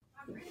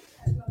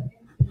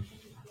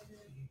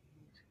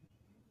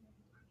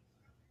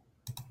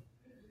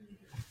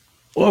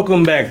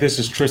Welcome back. This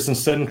is Tristan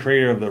Sutton,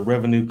 creator of the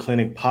Revenue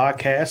Clinic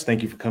podcast.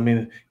 Thank you for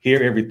coming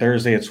here every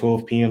Thursday at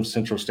 12 p.m.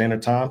 Central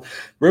Standard Time.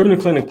 Revenue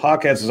Clinic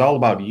podcast is all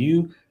about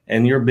you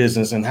and your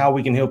business and how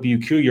we can help you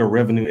cure your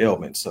revenue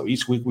ailments. So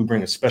each week we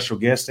bring a special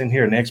guest in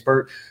here, an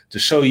expert, to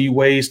show you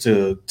ways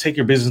to take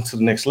your business to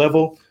the next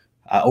level,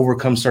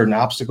 overcome certain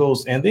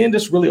obstacles, and then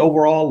just really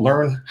overall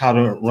learn how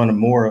to run a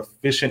more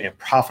efficient and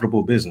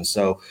profitable business.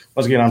 So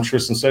once again, I'm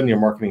Tristan Sutton, your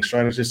marketing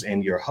strategist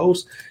and your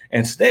host.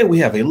 And today we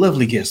have a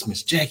lovely guest,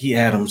 Miss Jackie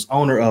Adams,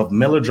 owner of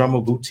Melodrama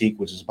Boutique,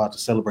 which is about to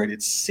celebrate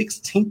its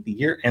 16th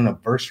year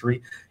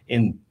anniversary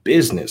in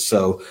business.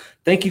 So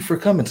thank you for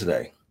coming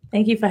today.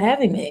 Thank you for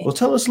having me. Well,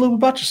 tell us a little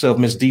bit about yourself,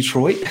 Miss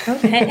Detroit.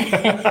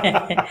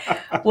 Okay.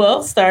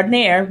 Well, starting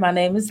there, my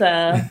name is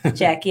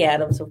Jackie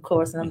Adams, of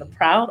course, and I'm the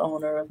proud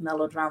owner of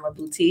Melodrama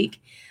Boutique.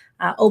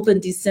 I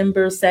opened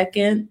December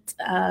 2nd,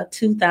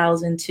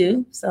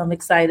 2002, so I'm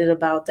excited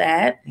about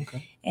that.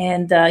 Okay.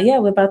 And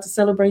we're about to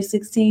celebrate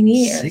 16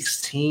 years.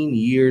 16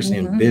 years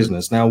in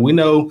business. Now, we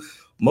know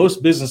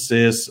most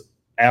businesses,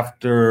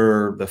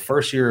 after the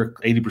first year,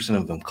 80%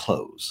 of them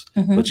close,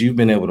 but you've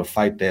been able to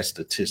fight that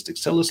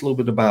statistics. Tell us a little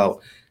bit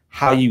about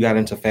how you got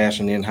into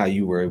fashion and how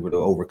you were able to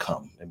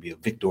overcome and be a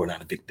victor,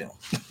 not a victim.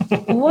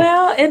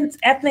 Well,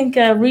 I think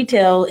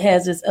retail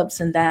has its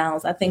ups and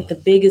downs. I think the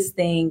biggest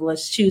thing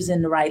was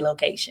choosing the right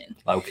location.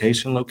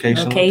 Location.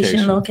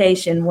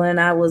 When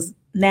I was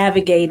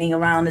navigating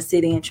around the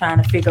city and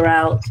trying to figure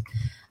out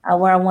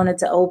where I wanted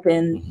to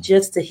open,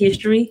 just the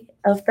history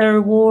of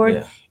Third Ward.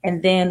 Yeah.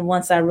 And then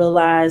once I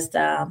realized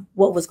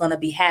what was going to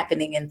be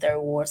happening in Third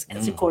Ward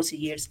as the course of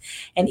years,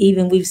 and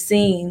even we've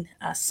seen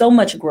so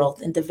much growth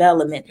and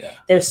development,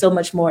 there's so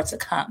much more to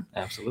come.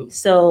 Absolutely.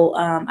 So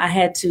I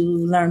had to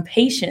learn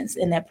patience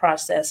in that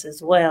process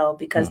as well,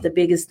 because the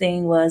biggest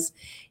thing was,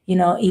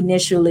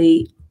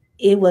 initially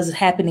it was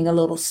happening a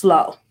little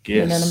slow. Yes.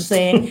 You know what I'm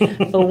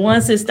saying? But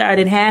once it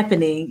started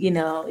happening,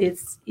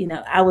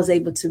 I was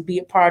able to be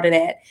a part of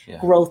that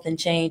growth and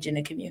change in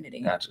the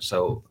community. Gotcha.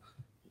 So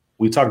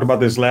we talked about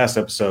this last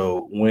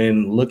episode.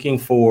 When looking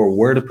for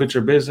where to put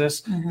your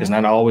business, it's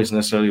not always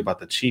necessarily about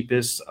the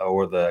cheapest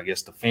or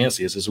the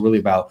fanciest. It's really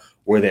about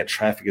where that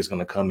traffic is going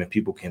to come and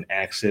people can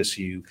access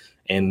you.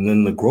 And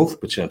then the growth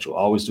potential.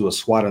 Always do a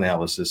SWOT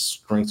analysis,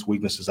 strengths,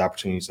 weaknesses,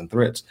 opportunities, and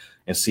threats,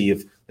 and see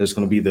if there's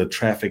going to be the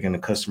traffic and the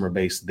customer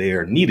base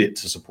there needed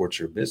to support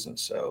your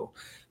business.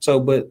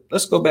 But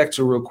let's go back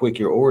to real quick,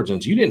 your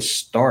origins. You didn't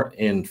start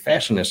in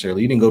fashion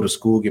necessarily. You didn't go to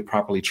school, get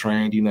properly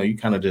trained. You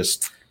kind of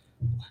just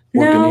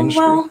worked in the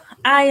industry. Well,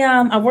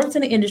 I worked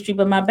in the industry,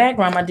 but my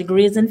background, my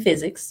degree is in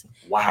physics.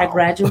 Wow. I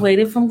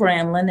graduated from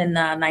Grambling in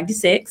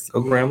 96.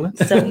 Go Grambling.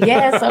 So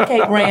yes,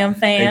 okay, Graham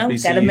fam.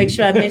 Got to make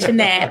sure I mention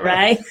that,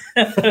 right?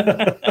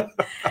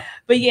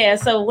 But yeah,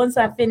 so once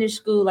I finished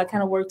school, I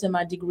kind of worked in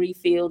my degree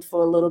field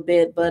for a little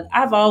bit, but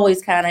I've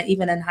always kind of,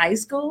 even in high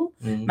school,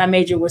 my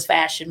major was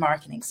fashion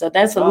marketing. So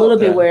that's a little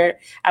bit where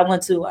I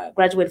went to,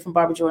 graduated from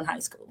Barbara Jordan High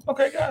School.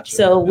 Okay, gotcha.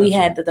 So we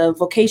had the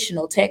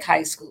vocational tech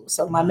high school.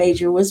 So my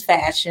major was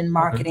fashion,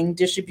 marketing,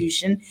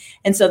 distribution.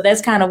 And so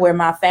that's kind of where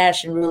my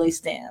fashion really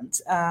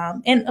stems.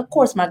 And of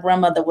course, my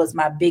grandmother was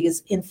my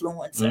biggest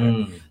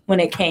influencer when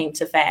it came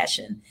to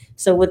fashion.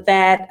 So with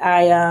that,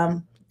 I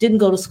didn't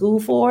go to school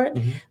for it,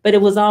 but it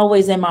was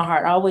always in my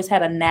heart. I always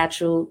had a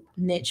natural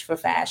niche for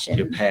fashion.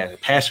 Your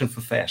passion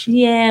for fashion.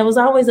 Yeah, it was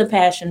always a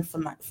passion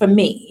for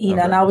me,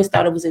 and I always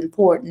thought it was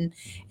important,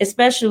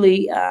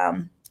 especially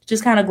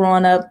just kind of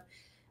growing up,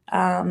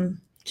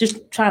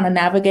 just trying to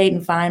navigate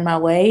and find my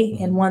way.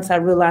 And once I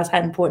realized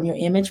how important your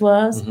image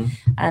was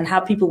and how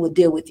people would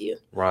deal with you.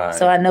 Right.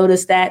 So I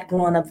noticed that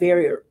growing up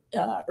very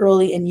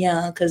early and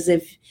young, because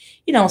if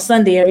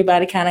Sunday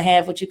everybody kind of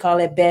have what you call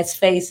that best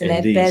face and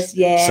Indeed. That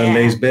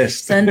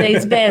best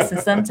Sunday's best.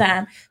 And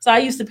sometimes so I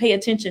used to pay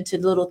attention to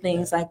little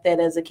things like that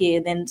as a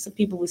kid. Then some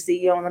people would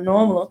see you on a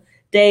normal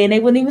day and they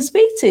wouldn't even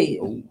speak to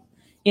you.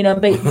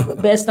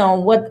 Based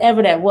on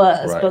whatever that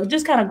was. Right. But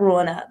just kind of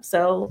growing up,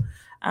 so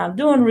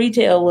doing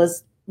retail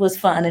was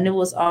fun, and it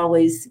was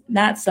always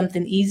not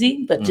something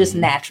easy, but just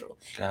natural.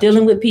 Gotcha.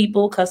 Dealing with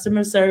people,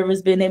 customer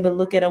service, being able to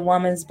look at a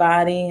woman's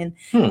body and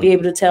be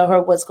able to tell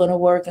her what's going to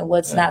work and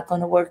what's not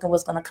going to work and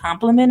what's going to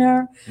compliment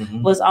her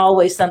was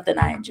always something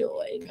I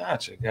enjoyed.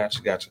 Gotcha.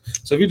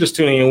 So if you're just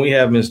tuning in, we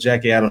have Miss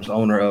Jackie Adams,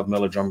 owner of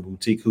Melodrama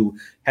Boutique, who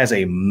has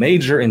a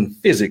major in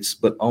physics,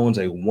 but owns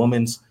a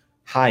woman's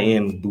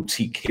high-end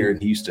boutique here in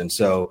Houston.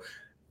 So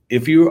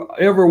if you're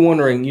ever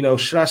wondering,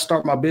 should I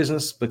start my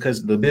business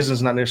because the business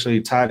is not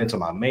necessarily tied into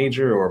my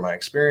major or my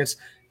experience,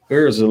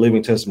 here is a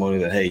living testimony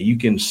that, hey, you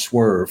can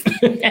swerve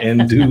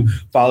and do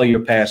follow your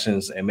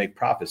passions and make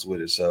profits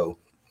with it. So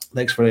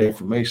thanks for the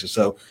information.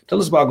 So tell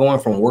us about going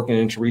from working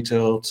into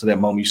retail to that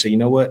moment you say, you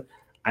know what,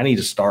 I need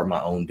to start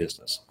my own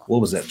business.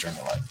 What was that journey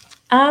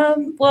like?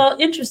 Well,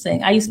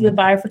 interesting. I used to be a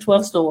buyer for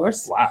 12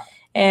 stores. Wow.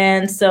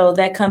 And so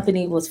that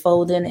company was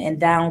folding and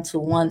down to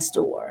one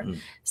store.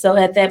 So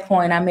at that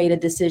point, I made a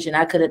decision.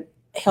 I could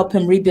help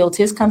him rebuild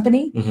his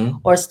company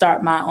or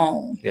start my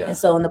own. Yeah. And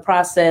so in the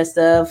process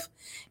of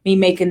me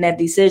making that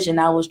decision.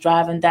 I was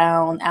driving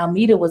down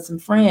Alameda with some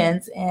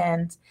friends,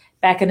 and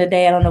back in the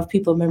day, I don't know if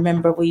people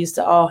remember, we used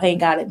to all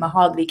hang out at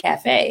Mahogany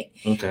Cafe.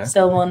 Okay.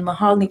 So when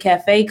Mahogany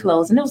Cafe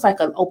closed, and it was like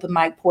an open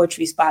mic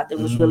poetry spot that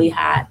was really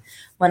hot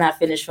when I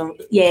finished from,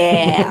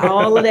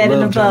 all of that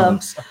and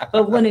above.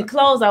 But when it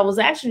closed, I was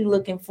actually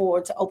looking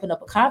forward to open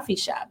up a coffee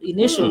shop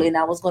initially, and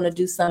I was going to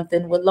do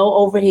something with low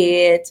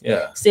overhead,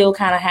 still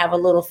kind of have a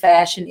little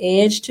fashion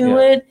edge to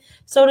it,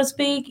 so to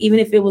speak, even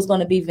if it was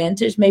going to be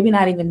vintage, maybe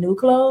not even new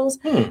clothes.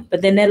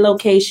 But then that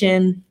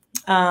location,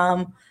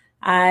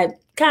 I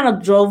kind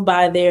of drove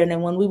by there, and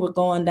then when we were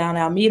going down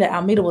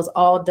Alameda was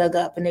all dug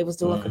up and they was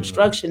doing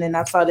construction, and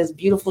I saw this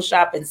beautiful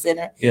shopping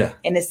center,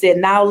 and it said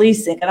now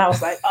leasing, and I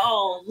was like,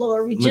 oh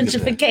Lord,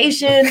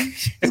 regentrification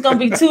is going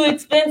to be too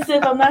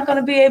expensive. I'm not going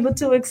to be able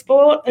to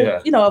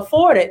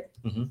afford it.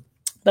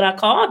 But I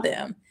called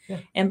them,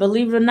 and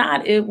believe it or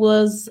not, it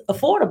was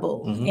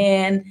affordable,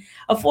 and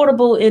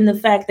affordable in the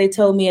fact they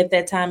told me at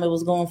that time it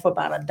was going for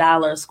about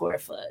 $1 a square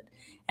foot.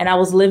 And I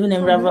was living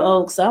in River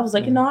Oaks, so I was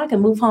like, I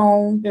can move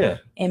home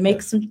and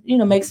make some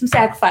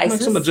sacrifices,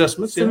 make some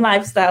adjustments, some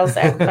lifestyle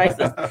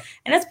sacrifices.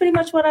 And that's pretty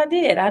much what I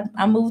did.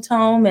 I moved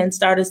home and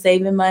started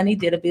saving money,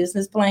 did a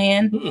business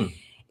plan,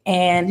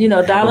 and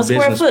 $1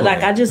 square foot.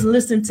 Like I just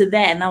listened to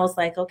that, and I was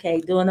like,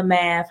 okay, doing the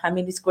math, how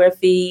many square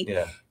feet,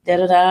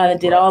 and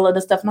did all of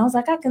the stuff, and I was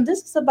like,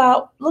 this is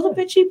about a little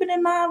bit cheaper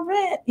than my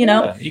rent.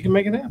 You can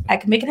make it happen. I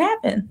can make it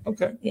happen.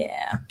 Okay.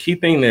 Yeah. Key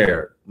thing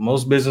there.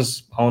 Most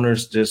business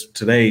owners just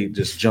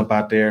jump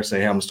out there, say,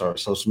 hey, I'm gonna start a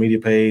social media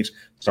page,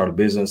 start a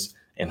business,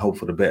 and hope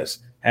for the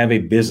best. Have a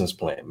business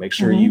plan. Make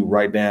sure you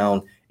write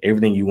down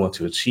everything you want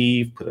to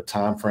achieve, put a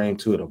time frame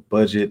to it, a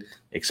budget,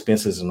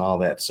 expenses, and all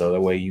that. So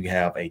that way you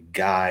have a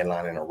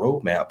guideline and a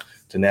roadmap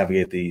to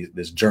navigate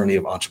this journey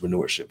of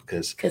entrepreneurship,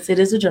 because it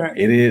is a journey.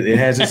 It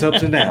has its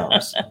ups and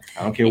downs.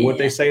 I don't care what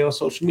they say on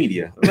social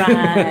media.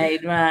 Right.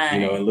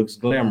 It looks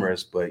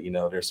glamorous, but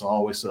there's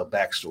always a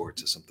backstory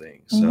to some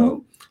things.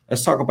 So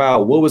let's talk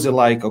about, what was it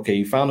like? Okay,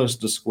 you found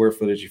the square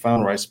footage, you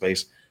found the right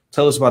space.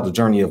 Tell us about the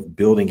journey of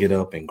building it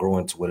up and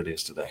growing to what it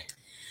is today.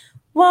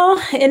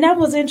 Well, and that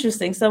was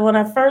interesting. So when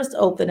I first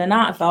opened, and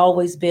I've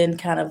always been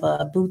kind of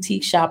a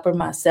boutique shopper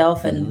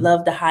myself and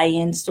love the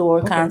high-end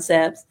store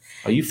concepts.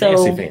 Are you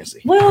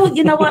fancy? Well,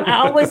 you know what?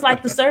 I always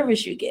like the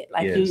service you get.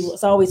 Like you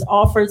was always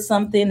offered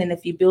something, and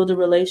if you build a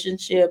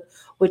relationship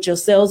with your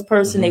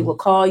salesperson, they will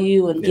call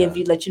you and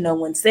let you know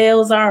when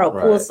sales are, or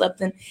pull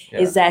something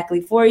exactly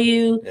for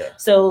you.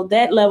 So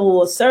that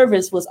level of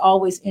service was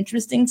always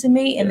interesting to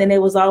me. And then they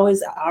was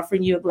always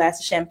offering you a glass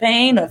of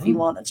champagne, or if you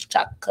want a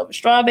chocolate covered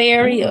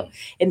strawberry, or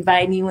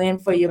inviting you in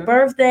for your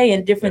birthday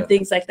and different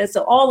things like that.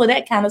 So all of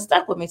that kind of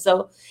stuck with me.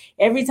 So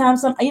every time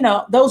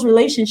those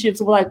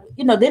relationships were like,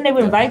 then they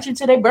would invite you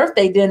to their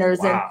birthday dinners.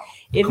 And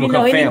if you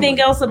know anything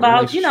else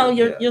about,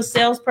 your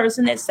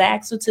salesperson at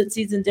Saks or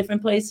Tootsie's and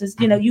different places,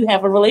 you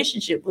have a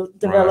relationship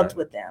developed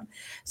with them.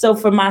 So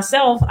for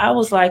myself, I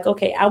was like,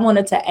 okay, I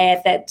wanted to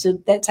add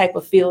that type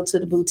of feel to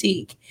the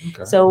boutique.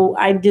 Okay. So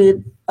I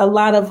did a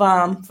lot of,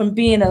 from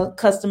being a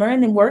customer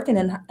and then working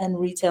in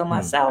retail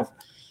myself,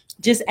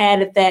 just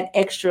added that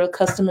extra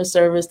customer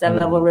service, that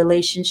level of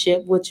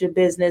relationship with your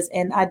business.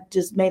 And I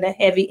just made a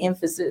heavy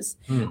emphasis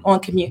on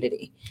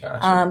community,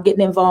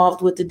 getting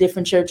involved with the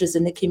different churches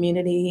in the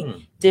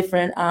community,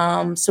 different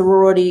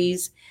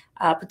sororities,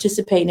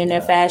 participating in their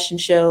fashion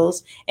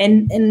shows,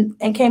 and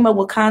came up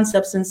with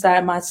concepts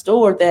inside my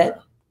store that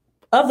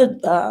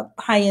other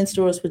high-end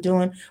stores were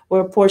doing,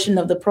 where a portion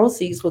of the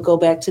proceeds would go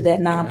back to that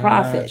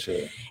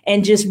nonprofit.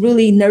 And just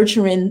really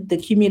nurturing the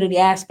community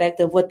aspect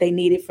of what they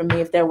needed from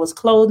me. If there was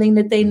clothing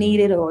that they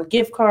needed, or a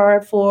gift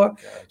card for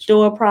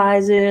door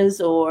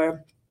prizes,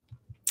 or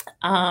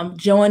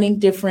joining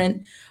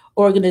different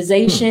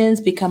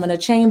organizations, becoming a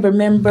chamber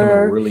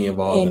member, really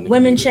involved in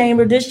women's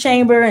chamber, this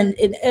chamber. And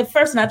at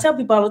first, and I tell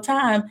people all the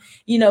time,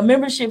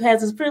 membership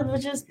has its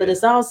privileges, but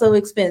it's also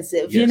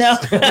expensive,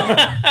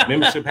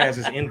 Membership has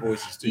its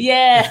invoices too.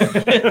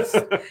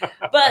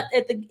 But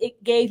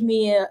it gave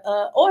me a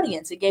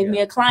audience. It gave me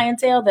a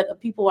clientele, that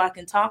people I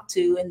can talk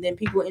to, and then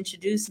people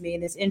introduce me.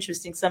 And it's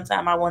interesting.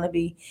 Sometimes I want to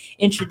be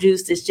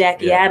introduced as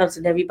Jackie Adams,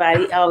 and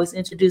everybody always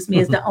introduce me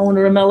as the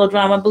owner of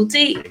Melodrama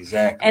Boutique.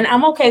 Exactly. And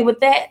I'm okay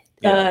with that.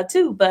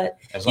 Too, but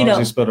as long as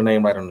you spell the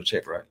name right on the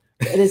check, right?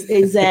 It is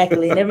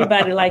exactly, and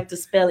everybody like to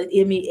spell it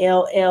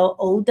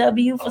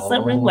MELLOW for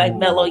some reason, like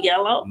Mellow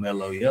Yellow.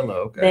 Mellow Yellow,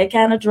 okay. That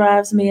kind of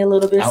drives me a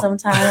little bit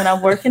sometimes, and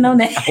I'm working on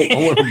that. I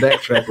want to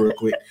backtrack real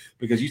quick,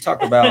 because you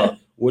talked about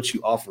what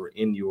you offer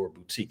in your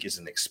boutique is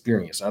an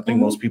experience. I think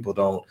most people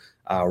don't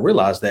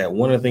realize that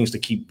one of the things to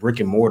keep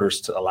brick and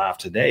mortars alive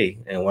today,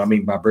 and what I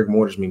mean by brick and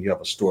mortars, mean you have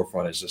a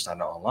storefront, it's just not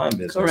an online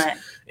business,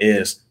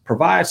 is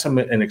provide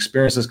an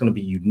experience that's going to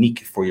be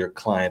unique for your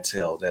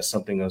clientele. That's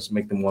something that's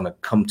make them want to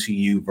come to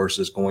you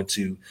versus going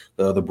to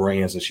the other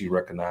brands that you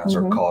recognize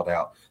or called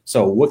out.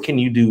 So what can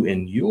you do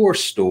in your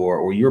store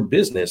or your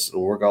business,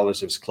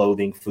 regardless if it's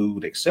clothing,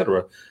 food,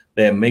 etc.,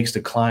 that makes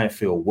the client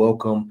feel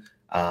welcome,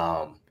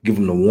 give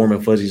them the warm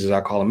and fuzzies, as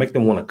I call them, make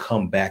them want to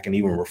come back and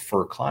even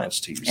refer clients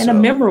to you. And a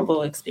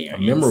memorable experience.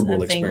 A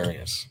memorable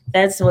experience.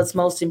 That's what's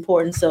most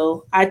important.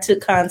 So I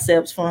took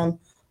concepts from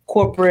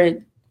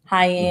corporate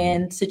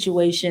high-end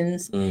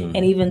situations and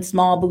even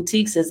small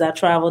boutiques as I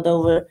traveled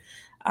over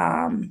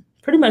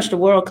pretty much the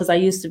world, because I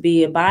used to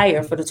be a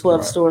buyer for the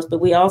 12 stores, but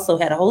we also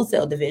had a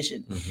wholesale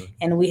division.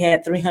 And we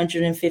had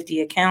 350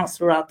 accounts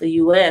throughout the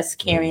U.S.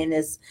 carrying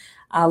this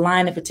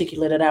line in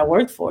particular that I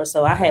worked for.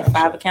 So I had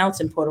 5 accounts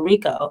in Puerto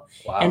Rico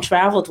and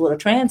traveled with a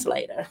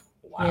translator.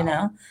 You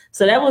know,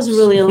 so that was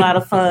really a lot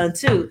of fun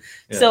too.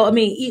 So, I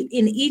mean,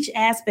 in each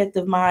aspect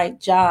of my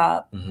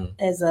job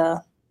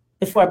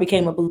before I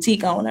became a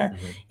boutique owner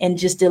and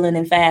just dealing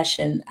in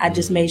fashion, I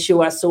just made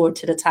sure I soared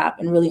to the top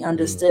and really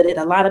understood it.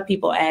 A lot of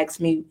people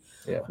ask me,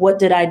 what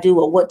did I do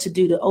or what to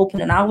do to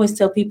open? And I always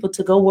tell people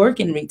to go work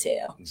in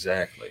retail.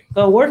 Exactly.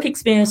 Go work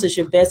experience is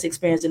your best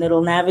experience, and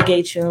it'll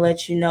navigate you and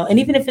let you know. And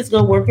even if it's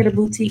go work at a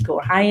boutique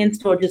or high-end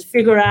store, just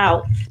figure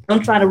out,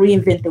 don't try to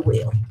reinvent the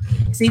wheel.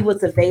 See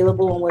what's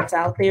available and what's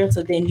out there,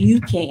 so then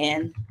you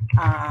can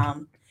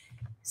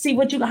see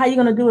how you're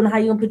gonna do it and how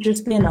you're gonna put your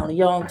spin on it,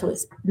 your own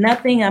twist.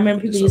 Nothing. I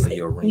remember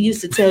people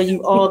used to tell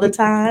you all the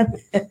time,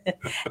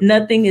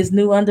 nothing is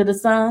new under the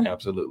sun.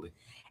 Absolutely.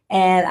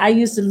 And I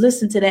used to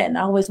listen to that and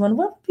I always wonder,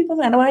 what people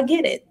mean? I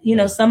get it. You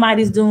know,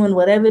 somebody's doing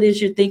whatever it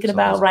is you're thinking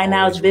about right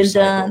now. It's been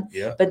done.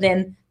 Yeah. But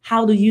then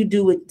how do you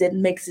do it that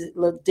makes it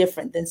look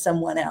different than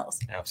someone else?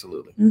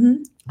 Absolutely.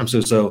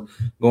 So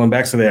going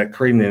back to that,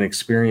 creating an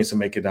experience and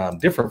make it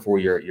different for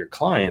your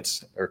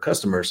clients or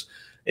customers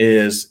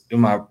is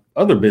in my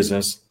other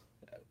business,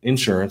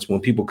 insurance. When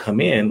people come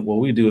in, what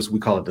we do is we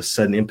call it the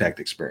sudden impact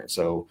experience.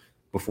 So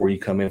before you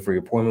come in for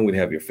your appointment, we'd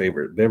have your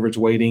favorite beverage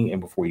waiting. And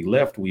before you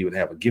left, we would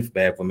have a gift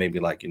bag with maybe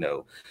like,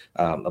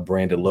 a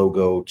branded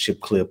logo, chip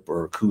clip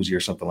or a koozie or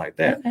something like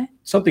that. Okay.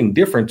 Something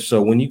different.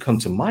 So when you come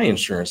to my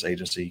insurance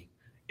agency,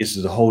 this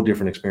is a whole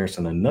different experience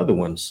than another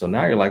one. So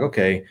now you're like,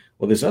 okay,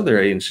 well, this other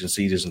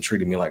agency isn't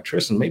treating me like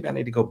Tristan. Maybe I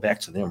need to go back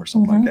to them or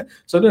something like that.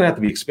 So it doesn't have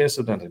to be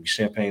expensive. It doesn't have to be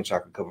champagne,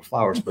 chocolate covered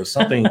flowers, but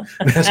something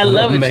that's I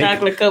love it,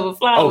 chocolate covered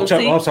flowers.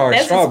 I'm sorry,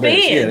 that's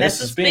strawberries. Yeah, that's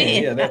a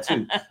spin. Yeah, that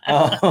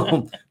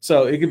too.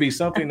 So it could be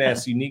something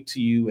that's unique to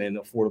you and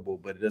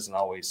affordable, but it doesn't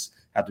always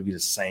have to be the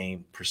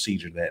same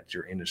procedure that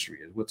your industry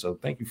is with. So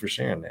thank you for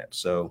sharing that.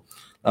 So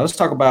let's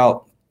talk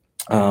about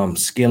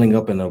scaling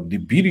up and the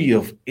beauty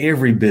of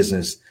every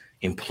business.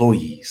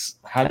 Employees.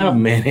 How do you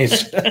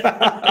manage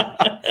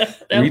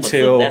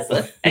retail?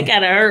 That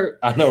gotta hurt.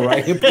 I know,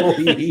 right?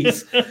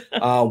 Employees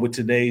with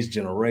today's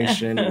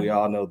generation. We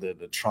all know the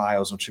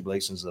trials and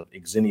tribulations of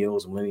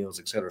Xennials, millennials,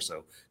 et cetera.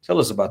 So tell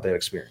us about that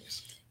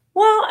experience.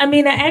 Well, I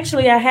mean, I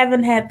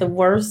haven't had the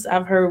worst.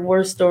 I've heard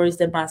worse stories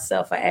than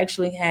myself. I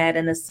actually had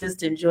an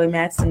assistant, Joy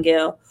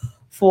Maxingale,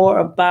 for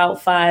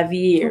about 5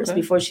 years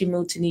before she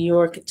moved to New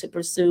York to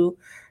pursue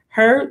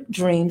her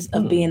dreams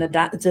of being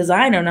a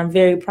designer, and I'm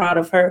very proud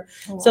of her.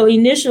 Oh, wow. So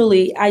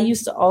initially, I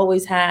used to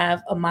always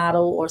have a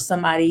model or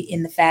somebody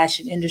in the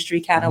fashion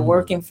industry kind of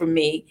working for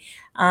me.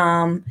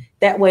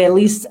 That way, at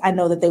least I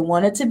know that they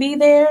wanted to be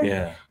there.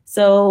 Yeah.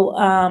 So,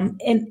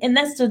 and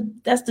that's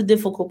the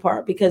difficult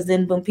part, because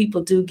then when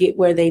people do get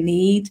where they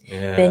need,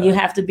 then you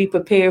have to be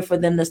prepared for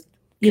them to,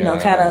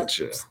 kind of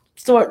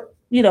sort,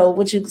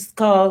 what you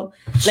call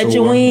let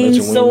your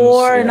wings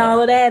soar and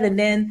all of that, and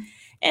then.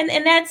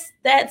 And that's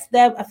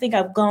that. I think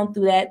I've gone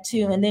through that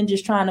too. And then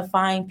just trying to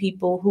find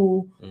people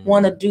who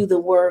want to do the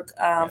work,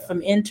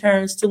 from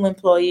interns to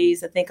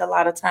employees. I think a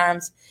lot of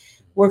times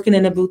working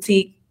in a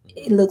boutique,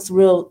 it looks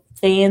real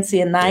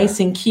fancy and nice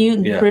and cute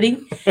and pretty.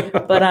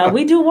 But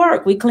we do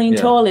work. We clean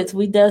toilets.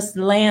 We dust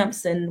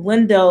lamps and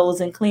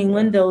windows and clean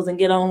windows and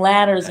get on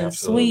ladders and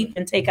sweep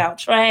and take out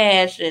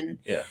trash. And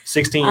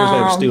 16 years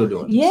later, still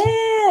doing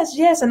this.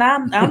 Yes. And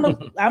I'm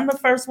the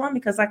first one,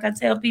 because like I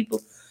tell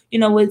people,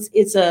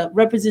 it's a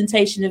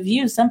representation of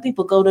you. Some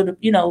people go to the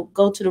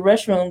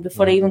restroom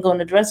before they even go in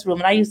the dressing room.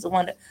 And I used to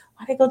wonder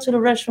why they go to the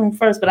restroom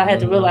first, but I had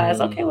to realize,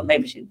 okay, well,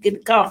 maybe she's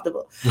getting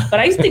comfortable. But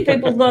I used to think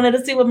people was going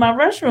to see what my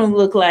restroom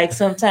looked like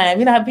sometime.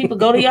 You know how people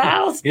go to your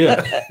house?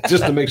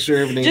 Just to make sure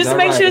everything's just to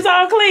make sure it's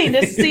all clean.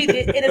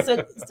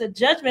 It's a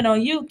judgment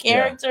on you,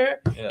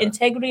 character,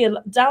 integrity, a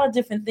lot of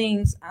different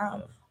things.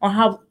 On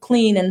how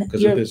clean and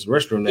because if it's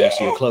restroom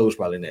nasty, your clothes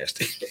probably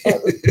nasty.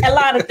 A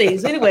lot of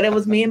things. Anyway, that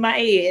was me in my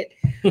head.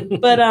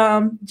 But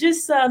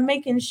just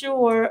making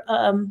sure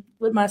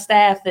with my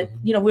staff that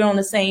we're on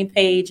the same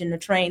page in the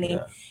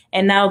training.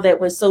 And now that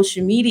with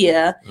social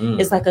media,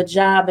 it's like a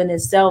job in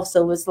itself.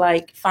 So it's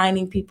like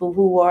finding people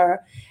who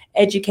are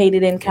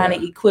educated and kind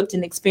of equipped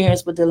and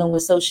experienced with dealing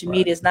with social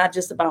media. It's not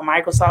just about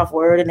Microsoft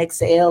Word and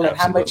Excel and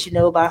how much you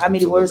know about how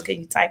many words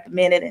can you type a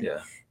minute and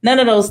none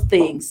of those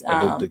things.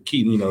 The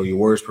key, your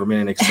words per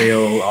minute,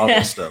 Excel, all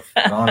that stuff,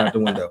 gone out the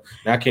window.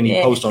 Now can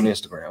you post on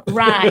Instagram?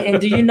 Right.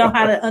 And do you know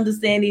how to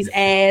understand these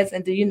ads?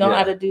 And do you know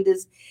how to do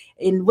this?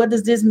 And what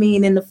does this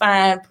mean in the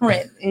fine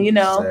print? And,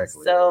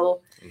 exactly.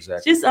 So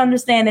Exactly. Just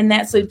understanding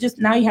that. So just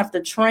now you have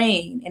to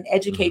train and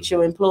educate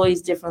your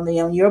employees differently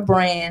on your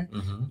brand,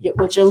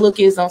 what your look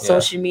is on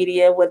social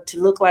media, what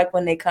to look like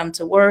when they come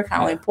to work,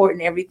 how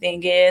important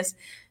everything is.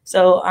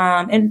 So,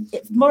 and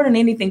more than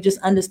anything, just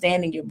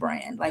understanding your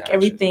brand, like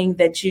everything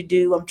that you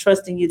do, I'm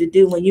trusting you to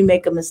do. When you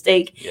make a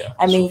mistake,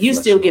 I mean, you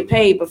still get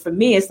paid, but for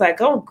me, it's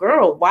like, oh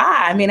girl, why?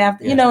 I mean,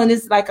 after, you know, and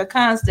it's like a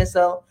constant.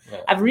 So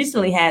I've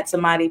recently had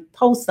somebody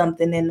post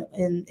something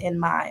in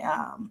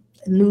my,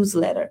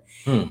 newsletter,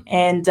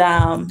 and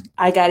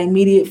I got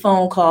immediate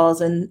phone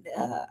calls, and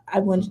I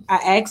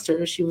asked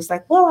her, she was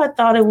like, well, I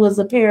thought it was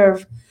a pair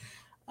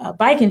of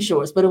biking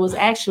shorts, but it was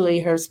actually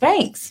her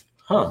Spanx.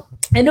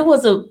 And it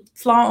was a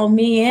flaw on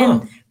me,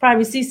 and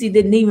probably Cece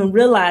didn't even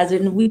realize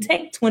it. And we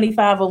take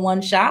 25 on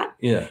one shot.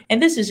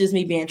 And this is just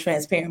me being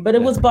transparent, but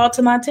it was brought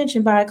to my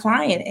attention by a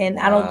client. And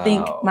I don't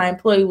think my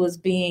employee was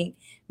being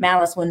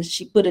malice when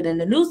she put it in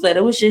the newsletter.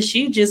 It was just,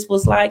 she just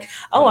was like,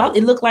 oh,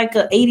 it looked like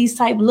a 80s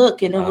type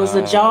look, and it was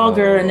a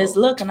jogger and this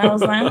look. And I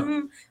was like,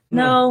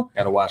 no.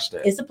 Gotta watch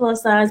that. It's a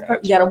plus size.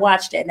 You gotta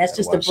watch that. And that's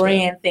just a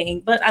brand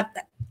thing. But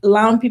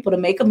allowing people to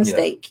make a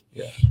mistake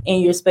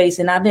in your space.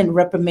 And I didn't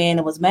reprimand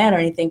or was mad or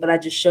anything, but I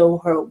just show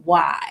her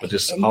why. But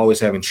just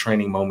always having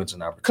training moments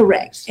and opportunities.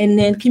 Correct. And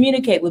then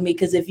communicate with me,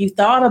 because if you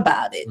thought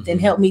about it, then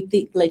help me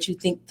let you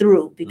think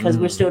through, because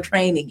we're still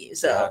training you.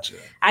 So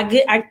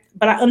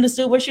but I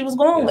understood where she was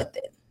going with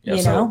it.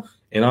 You know?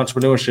 In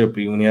entrepreneurship,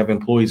 when you have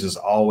employees, it's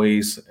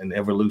always an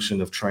evolution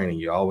of training.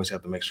 You always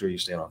have to make sure you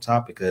stay on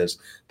top, because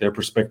their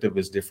perspective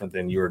is different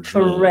than your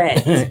dream.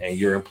 Correct. And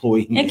your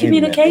employee. And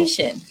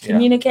communication,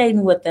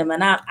 communicating with them.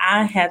 And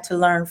I had to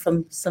learn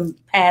from some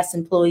past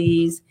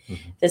employees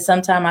that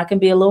sometimes I can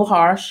be a little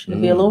harsh, and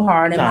be a little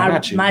hard.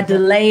 And my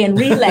delay and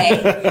relay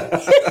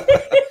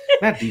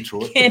not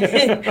Detroit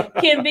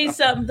can be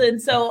something.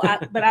 So,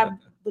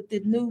 with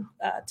the new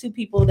 2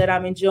 people that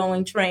I'm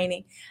enjoying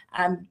training,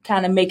 I'm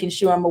kind of making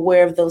sure I'm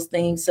aware of those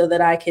things so that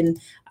I can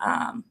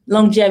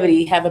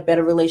longevity have a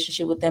better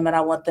relationship with them, and I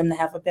want them to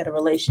have a better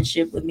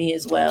relationship with me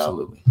as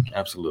well.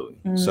 Absolutely.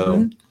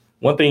 So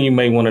one thing you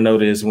may want to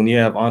note is when you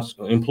have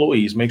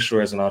employees, make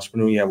sure as an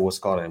entrepreneur you have what's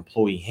called an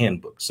employee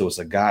handbook. So it's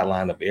a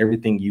guideline of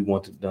everything you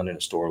want done in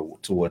the store,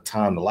 to what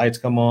time the lights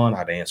come on,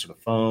 how they answer the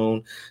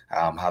phone,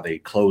 how they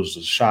close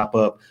the shop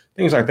up,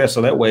 things like that.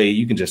 So that way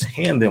you can just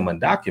hand them a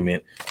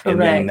document,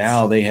 and then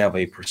now they have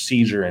a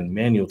procedure and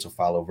manual to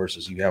follow,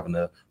 versus you having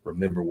to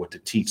remember what to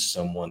teach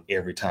someone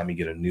every time you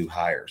get a new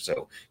hire.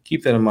 So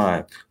keep that in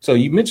mind. So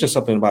you mentioned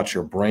something about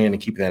your brand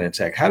and keep that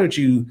intact. How did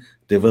you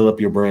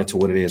develop your brand to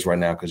what it is right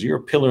now? Because you're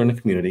a pillar in the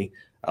community.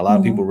 A lot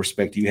of people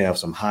respect you. Have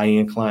some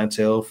high-end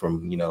clientele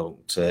from,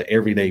 to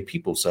everyday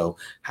people. So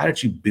how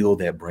did you build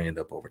that brand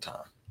up over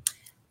time?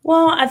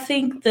 Well, I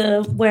think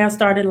the way I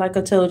started, like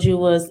I told you,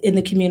 was in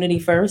the community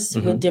first,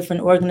 with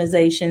different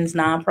organizations,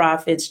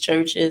 nonprofits,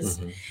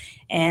 churches,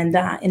 and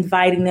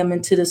inviting them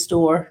into the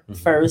store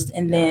first.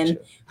 And then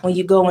when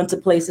you go into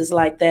places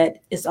like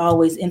that, it's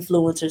always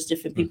influencers,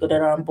 different people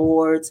that are on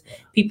boards.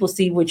 People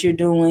see what you're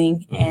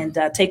doing and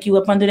take you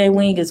up under their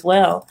wing as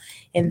well.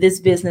 In this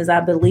business, I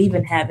believe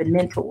in having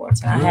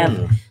mentors. And I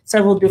have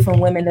several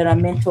different women that are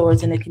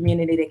mentors in the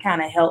community that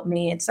kind of help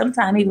me, and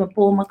sometimes even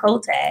pull my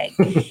coat tag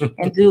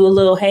and do a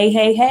little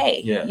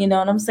hey. You know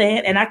what I'm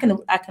saying? And I can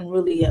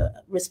really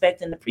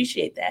respect and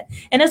appreciate that.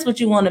 And that's what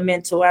you want to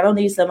mentor. I don't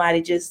need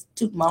somebody just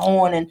toot my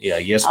horn and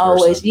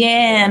always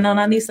no,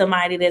 I need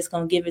somebody that's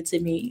going to give it to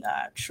me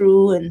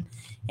true and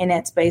in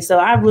that space. So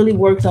I really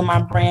worked on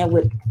my brand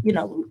with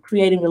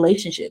creating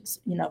relationships,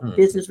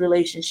 business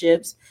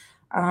relationships.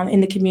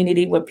 In the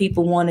community, where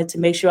people wanted to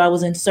make sure I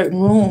was in certain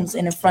rooms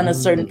and in front of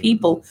certain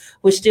people,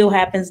 which still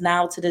happens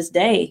now to this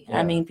day.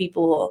 I mean,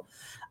 people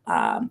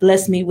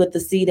bless me with the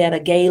seat at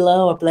a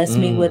gala, or bless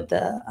me with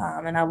the,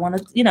 and I want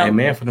to,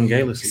 amen for them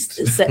gala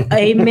seats.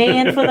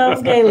 Amen for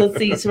those gala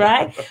seats,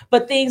 right?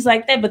 But things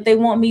like that. But they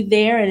want me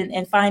there,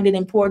 and find it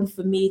important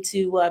for me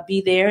to be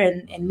there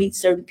and meet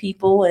certain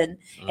people, and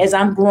as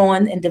I'm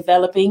growing and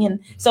developing, and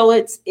so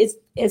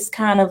it's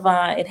kind of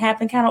it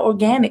happened kind of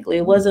organically.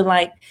 It wasn't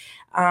like.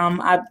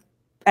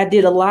 I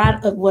did a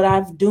lot of what I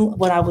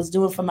was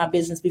doing for my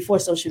business before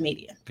social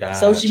media. Gotcha.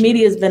 Social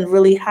media has been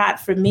really hot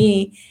for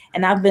me,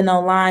 and I've been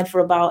online for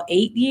about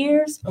 8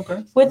 years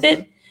with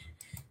it.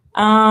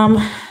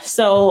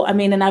 So, I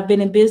mean, and I've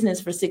been in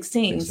business for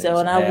 16. So,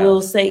 and I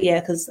will say,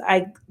 because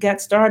I got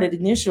started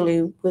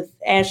initially with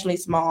Ashley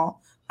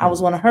Small. I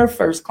was one of her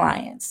first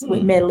clients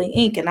with Medley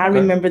Inc. And I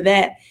remember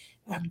that.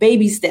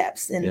 Baby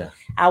steps, and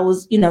I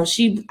was, I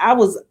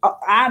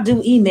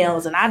do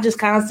emails, and I just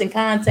constant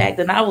contact,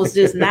 and I was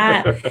just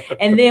not.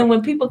 And then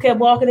when people kept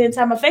walking in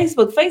time of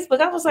Facebook,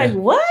 I was like,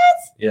 what?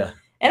 Yeah.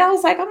 And I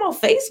was like, I'm on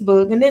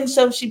Facebook, and then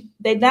so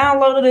they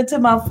downloaded it to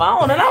my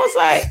phone, and I was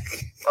like,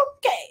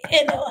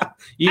 okay,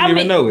 You didn't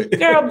even know it.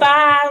 Girl,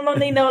 bye. I don't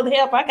need no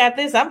help. I got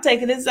this. I'm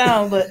taking this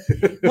on. But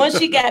once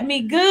she got me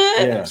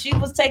good, she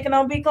was taking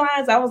on big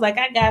clients. I was like,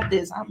 I got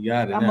this. I'm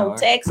going to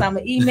text. I'm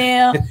going to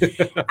email.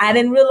 I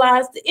didn't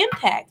realize the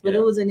impact, but it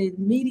was an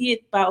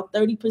immediate about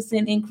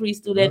 30% increase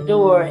through that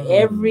door.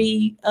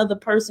 Every other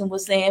person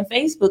was saying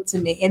Facebook to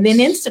me, and then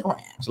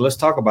Instagram. So let's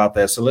talk about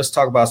that. So let's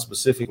talk about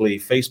specifically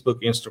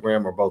Facebook,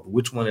 Instagram, or both.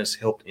 Which one has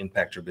helped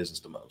impact your business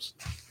the most?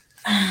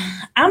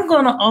 I'm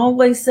going to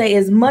always say,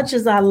 as much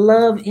as I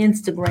love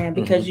Instagram,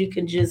 because you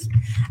can just,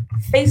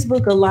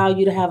 Facebook allow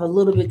you to have a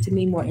little bit, to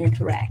me, more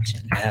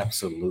interaction.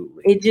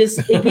 Absolutely. It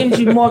gives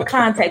you more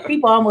contact.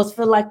 People almost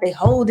feel like they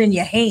hold in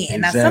your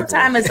hand. Exactly. Now,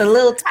 sometimes it's a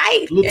little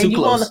tight. A little too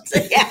close.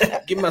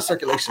 Give me my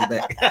circulation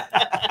back.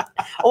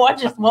 Or I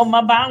just want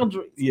my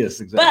boundaries. Yes,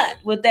 exactly.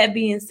 But with that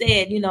being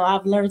said,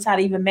 I've learned how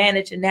to even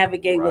manage and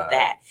navigate with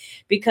that,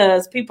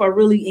 because people are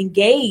really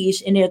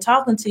engaged and they're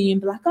talking to you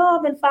and be like, oh,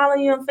 I've been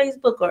following you on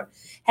Facebook, or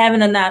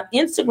having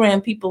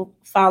Instagram people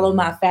follow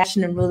my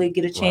fashion and really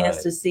get a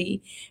chance to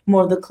see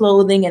more of the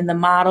clothing and the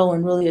model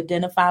and really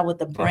identify with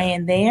the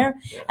brand there.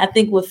 Yeah. I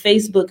think with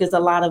Facebook is a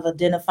lot of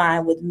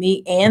identifying with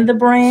me and the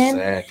brand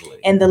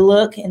and the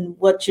look and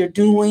what you're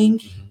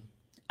doing,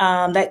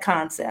 that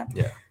concept.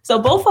 Yeah. So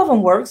both of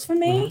them works for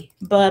me,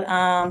 but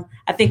I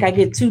think I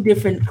get two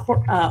different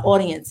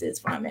audiences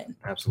from it.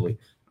 Absolutely.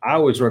 I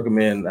always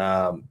recommend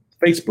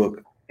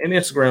Facebook and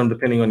Instagram,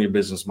 depending on your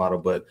business model.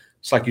 But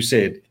it's like you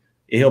said,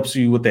 it helps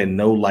you with that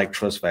know, like,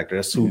 trust factor.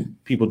 That's who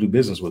people do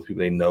business with,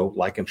 people they know,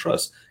 like, and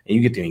trust. And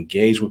you get to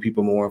engage with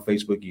people more on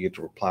Facebook. You get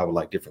to reply with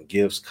like different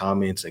gifts,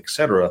 comments,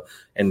 etc.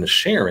 And the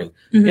sharing.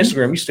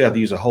 Instagram, you still have to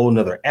use a whole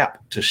nother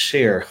app to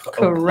share.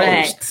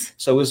 Correct.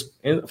 So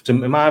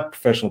in my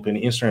professional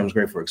opinion, Instagram is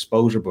great for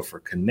exposure, but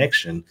for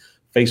connection,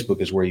 Facebook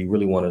is where you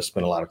really want to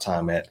spend a lot of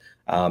time at.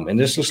 And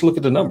just look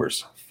at the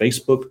numbers.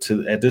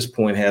 Facebook at this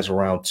point has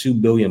around 2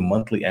 billion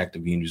monthly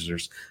active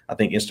users. I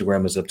think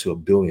Instagram is up to 1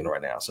 billion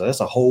right now. So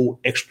that's a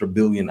whole extra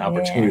billion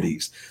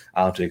opportunities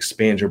to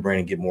expand your brand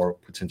and get more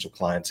potential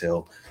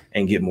clientele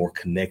and get more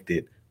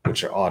connected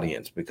with your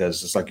audience.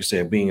 Because it's like you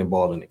said, being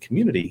involved in the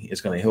community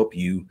is going to help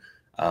you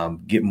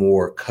get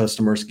more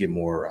customers, get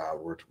more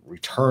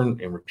return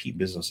and repeat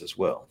business as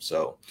well.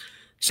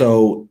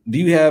 So do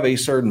you have a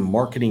certain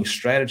marketing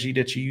strategy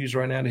that you use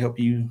right now to help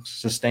you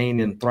sustain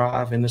and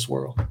thrive in this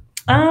world?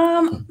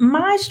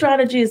 My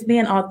strategy is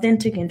being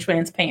authentic and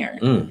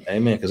transparent.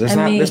 Amen. Because that's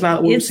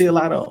not what we see a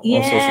lot of on social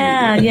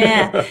media.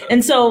 Yeah.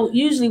 And so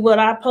usually what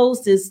I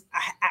post is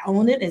I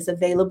own it. It's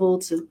available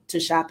to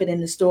shop it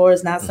in the store.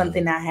 It's not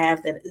something I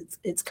have that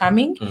it's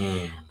coming.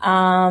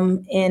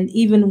 And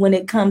even when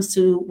it comes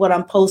to what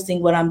I'm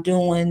posting, what I'm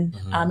doing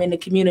in the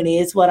community,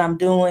 it's what I'm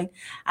doing.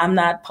 I'm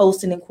not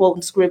posting and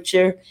quoting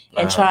scripture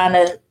and trying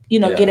to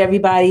get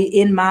everybody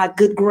in my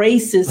good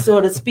graces, so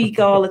to speak,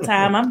 all the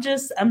time.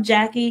 I'm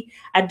Jackie.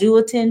 I do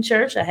attend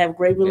church. I have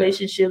great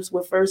relationships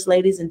with first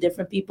ladies and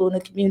different people in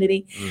the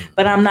community,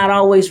 but I'm not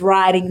always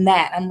riding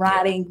that. I'm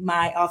riding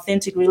my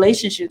authentic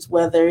relationships,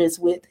 whether it's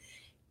with,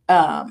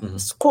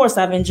 of course,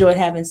 I've enjoyed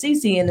having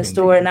Cece in the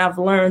store, and I've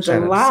learned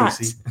a lot.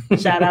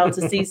 Shout out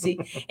to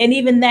Cece. And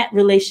even that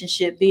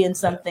relationship being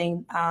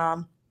something,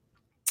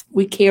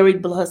 we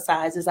carried plus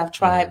sizes. I've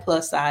tried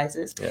plus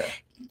sizes. Yeah.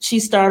 She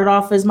started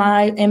off as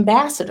my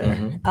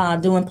ambassador,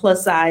 doing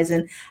plus size.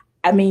 And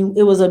I mean,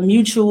 it was a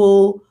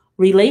mutual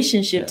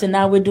relationship to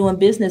now we're doing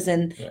business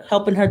and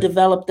helping her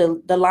develop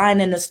the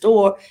line in the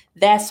store.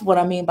 That's what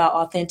I mean by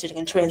authentic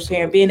and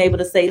transparent, being able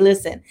to say,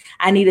 listen,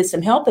 I needed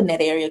some help in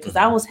that area because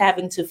I was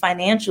having to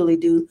financially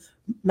do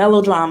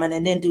melodrama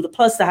and then do the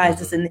plus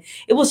sizes, and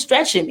it was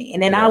stretching me.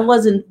 And then I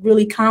wasn't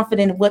really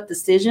confident in what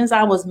decisions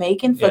I was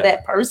making for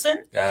that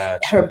person,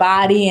 her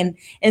body. And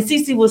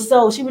Cece was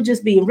she would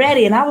just be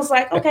ready. And I was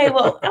like, okay,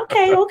 well. All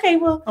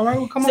right,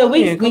 well, come on.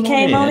 We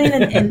came on in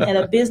and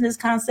a business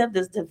concept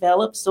that's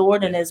developed,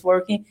 soared, and is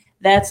working.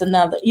 That's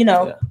another,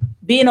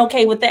 being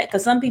okay with that,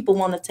 because some people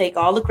want to take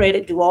all the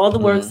credit, do all the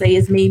work, say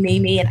it's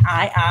me, and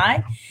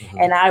I,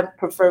 and I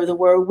prefer the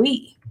word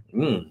we.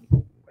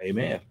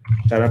 Amen.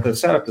 Shout out to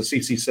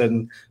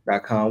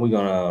cc7.com. We're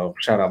gonna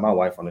shout out my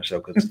wife on the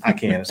show because I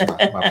can. It's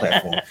my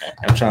platform.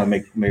 I'm trying to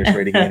make marriage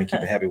great again and keep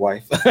a happy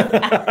wife.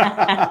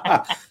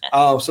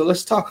 So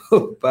let's talk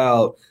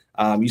about.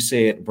 You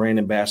said brand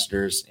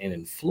ambassadors and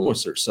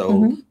influencers.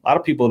 So a lot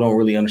of people don't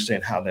really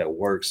understand how that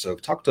works. So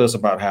talk to us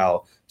about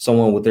how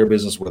someone with their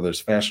business, whether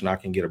it's fashion, I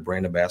can get a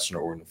brand ambassador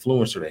or an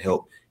influencer to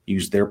help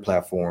use their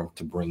platform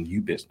to bring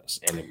you business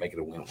and make it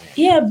a win-win.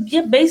 Yeah.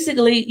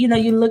 Basically, you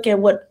look at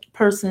what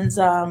person's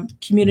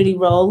community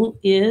role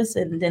is,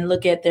 and then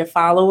look at their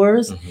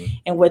followers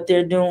and what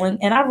they're doing.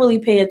 And I really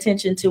pay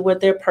attention to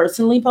what they're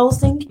personally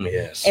posting,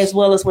 as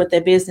well as what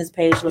their business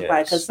page look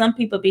like. Because some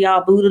people be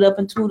all booted up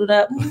and tooted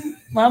up.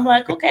 I'm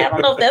like, okay, I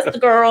don't know if that's the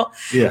girl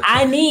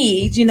I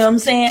need. You know what I'm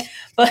saying?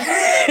 But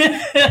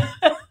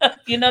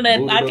you know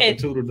that I can't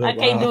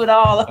do it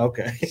all.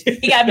 Okay,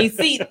 you got me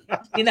seated.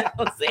 You know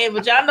what I'm saying?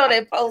 But y'all know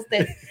that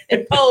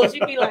post,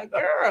 you be like,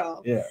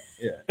 girl.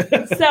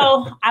 Yeah.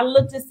 So I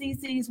looked at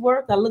CC's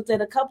work. I looked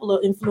at a couple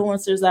of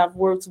influencers I've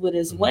worked with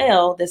as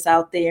well that's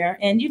out there.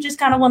 And you just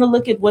kind of want to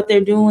look at what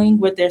they're doing,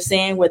 what they're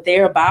saying, what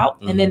they're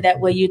about. And then that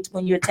way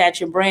when you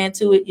attach your brand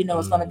to it,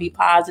 it's going to be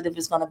positive.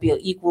 It's going to be an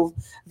equal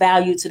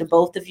value to the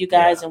both of you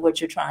guys and what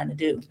you're trying to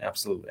do.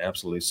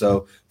 Absolutely.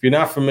 So if you're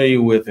not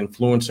familiar with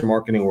influencer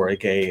marketing, or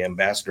AKA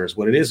ambassadors,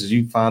 what it is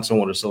you find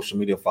someone with a social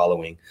media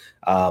following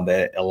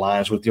that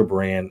aligns with your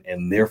brand,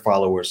 and their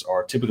followers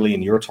are typically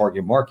in your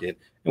target market.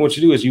 And what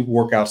you do is you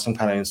work out some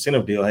kind of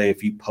incentive deal. Hey,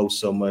 if you post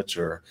so much,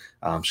 or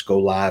go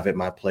live at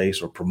my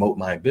place, or promote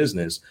my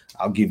business,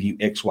 I'll give you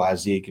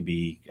XYZ. It could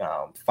be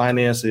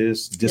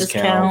finances,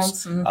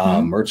 discounts,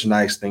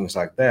 merchandise, things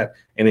like that.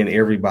 And then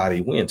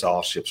everybody wins,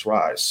 all ships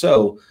rise.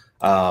 So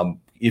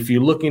if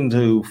you're looking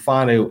to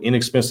find an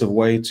inexpensive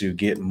way to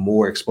get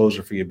more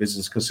exposure for your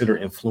business, consider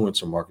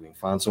influencer marketing.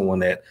 Find someone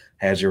that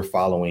has your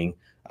following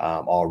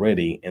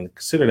already, and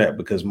consider that,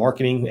 because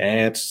marketing,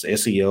 ads,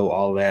 SEO,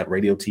 all that,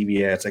 radio,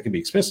 TV ads, that can be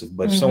expensive.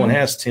 But if someone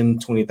has 10,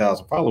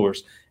 20,000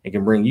 followers and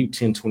can bring you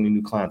 10, 20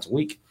 new clients a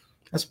week,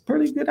 that's a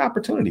pretty good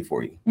opportunity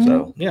for you.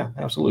 So yeah,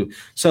 absolutely.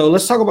 So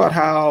let's talk about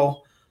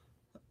how,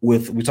 we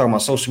talk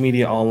about social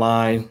media,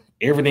 online.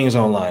 Everything is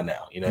online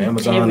now.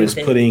 Amazon is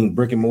putting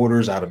brick and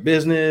mortars out of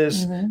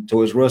business.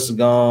 Toys R Us is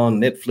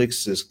gone.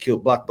 Netflix has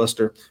killed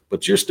Blockbuster,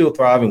 but you're still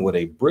thriving with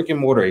a brick and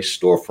mortar, a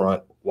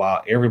storefront,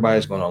 while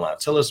everybody's going online.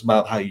 Tell us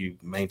about how you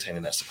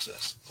maintaining that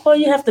success. Well,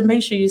 you have to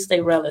make sure you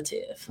stay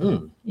relative.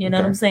 You know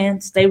what I'm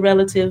saying? Stay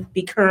relative,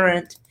 be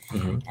current.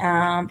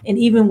 And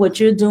even what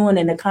you're doing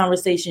and the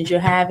conversations you're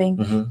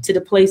having to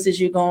the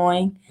places you're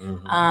going,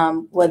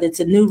 whether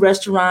it's a new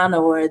restaurant,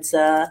 or it's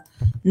a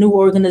new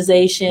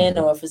organization,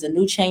 or if it's a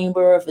new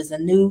chamber, if it's a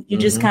new, you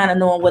just kind of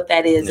knowing what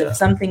that is. If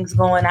something's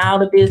going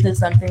out of business,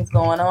 something's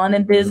going on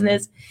in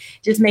business,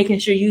 just making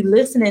sure you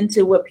listening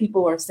to what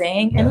people are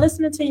saying and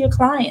listening to your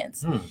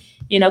clients,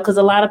 because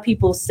a lot of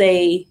people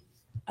say,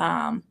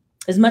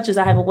 as much as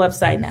I have a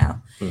website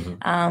now,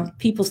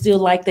 people still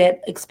like that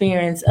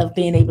experience of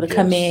being able to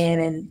come in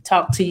and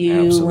talk to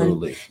you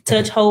and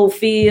touch, hold,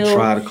 feel,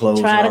 try to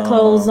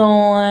close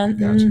on.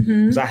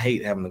 Because I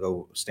hate having to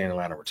go stand in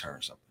line and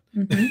return something.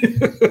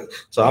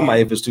 So I might,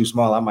 if it's too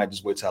small, I might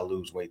just wait till I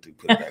lose weight to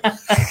put it back.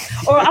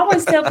 Or I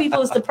always tell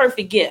people it's the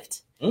perfect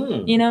gift.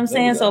 You know what I'm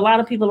saying? So a lot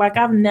of people,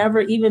 I've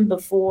never, even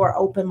before I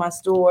opened my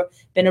store,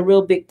 been a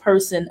real big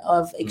person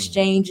of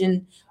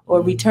exchanging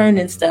or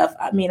returning stuff.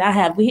 I mean,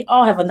 we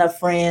all have enough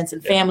friends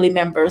and family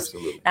members.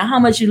 Absolutely. Now, how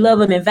much you love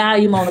them and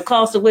value them on the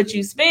cost of what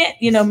you spent,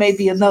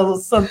 maybe another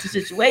something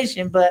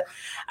situation. But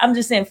I'm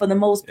just saying, for the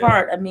most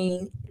part, I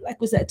mean, like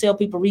we said, tell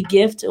people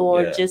regift,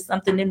 or just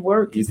something didn't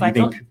work. You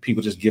think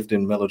people just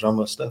gifting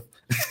melodrama stuff?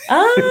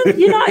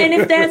 And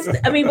if that's,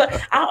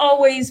 but I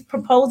always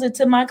propose it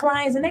to my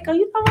clients, and they go,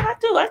 what I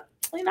do?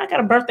 I got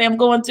a birthday I'm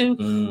going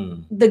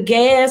to. The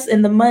gas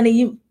and the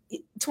money,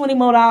 $20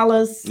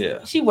 more.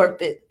 Yeah, she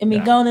worked it.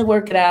 Go on and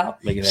work it out.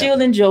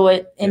 She'll enjoy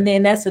it, and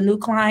then that's a new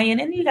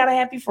client, and you got a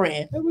happy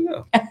friend. There we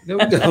go.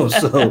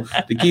 So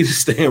the key to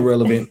staying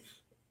relevant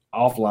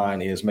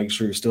offline is make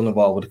sure you're still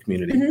involved with the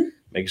community.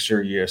 Make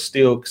sure you're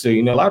still, so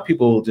a lot of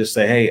people just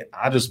say, hey,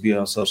 I'll just be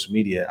on social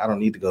media. I don't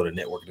need to go to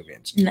networking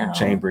events,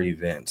 chamber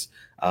events,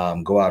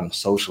 go out and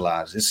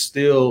socialize.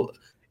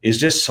 It's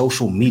just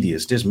social media.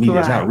 It's just media. Right.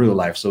 It's not real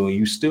life. So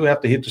you still have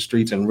to hit the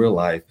streets in real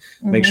life.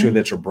 Make sure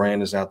that your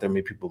brand is out there.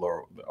 Maybe people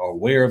are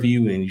aware of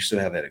you, and you still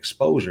have that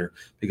exposure,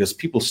 because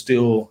people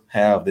still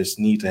have this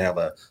need to have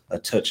a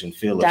touch and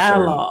feel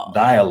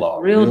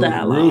dialogue,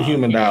 real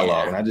human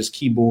dialogue, and not just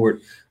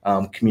keyboard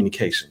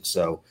communication.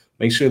 So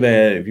make sure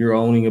that if you're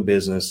owning a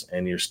business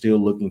and you're still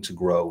looking to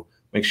grow,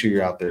 make sure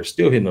you're out there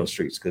still hitting those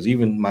streets, because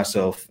even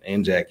myself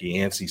and Jackie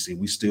and CC,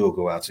 we still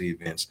go out to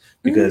events,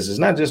 because it's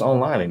not just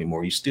online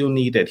anymore. You still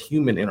need that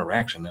human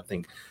interaction. I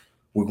think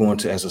we're going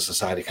to, as a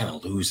society, kind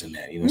of losing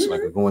that. It's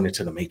like we're going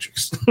into the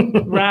matrix.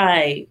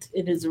 Right.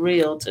 It is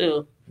real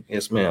too.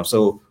 Yes, ma'am.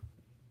 So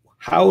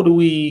how do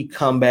we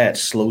combat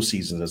slow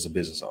seasons as a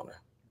business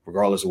owner,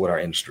 regardless of what our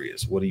industry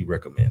is? What do you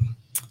recommend?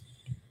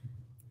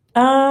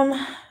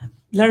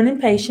 Learning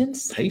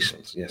patience.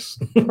 Patience, yes.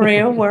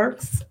 Prayer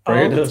works.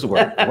 Prayer does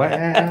work.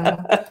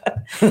 Wow.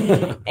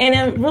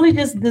 And really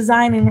just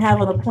designing and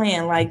having a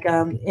plan. Like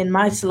in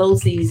my slow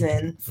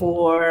season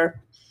for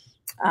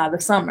the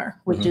summer,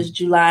 which is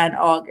July and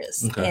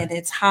August. Okay. And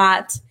it's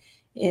hot.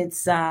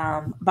 It's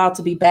about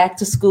to be back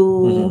to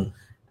school.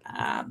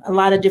 A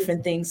lot of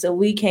different things. So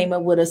we came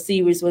up with a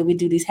series where we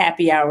do these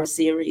happy hour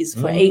series.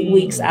 For 8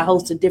 weeks, I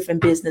host a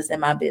different business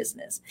in my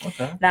business.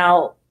 Okay.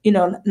 Now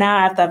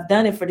after I've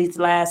done it for these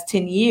last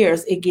 10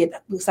 years,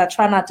 because I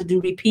try not to do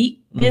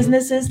repeat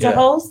businesses to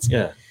host.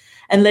 Yeah.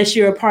 Unless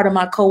you're a part of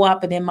my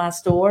co-op and in my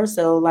store.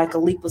 So like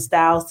Aliqua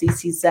Styles,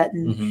 CC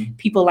Sutton,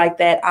 people like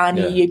that,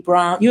 Anya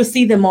Brown. You'll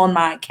see them on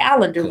my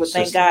calendar, but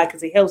thank God,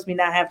 because it helps me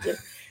not have to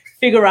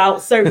figure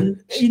out certain,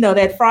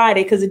 that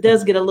Friday, because it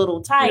does get a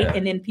little tight.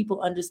 And then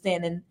people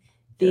understanding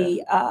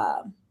the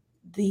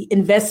the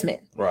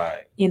investment,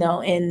 right?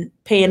 And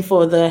paying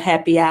for the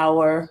happy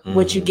hour,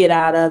 what you get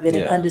out of it,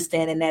 and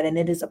understanding that, and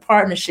it is a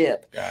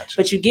partnership. Gotcha.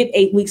 But you get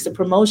 8 weeks of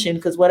promotion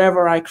because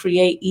whatever I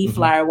create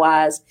e-flyer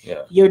wise,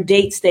 your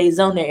date stays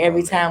on there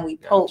every time we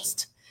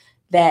post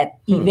that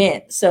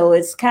event. So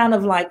it's kind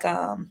of like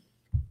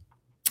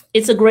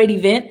it's a great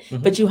event,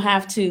 but you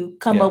have to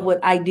come up with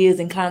ideas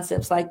and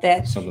concepts like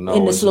that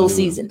in the slow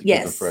season.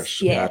 Yes.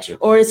 Yeah. Gotcha.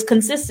 Or it's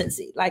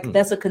consistency. Like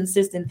that's a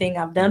consistent thing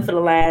I've done for the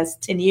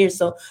last 10 years.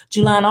 So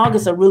July and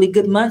August are really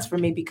good months for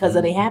me because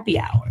of the happy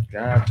hour.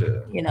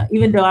 Gotcha.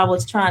 Even though I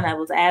was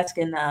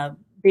asking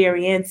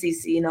Barry and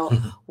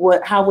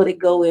Cece, how would it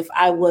go if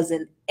I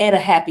wasn't at a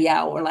happy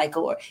hour? Like,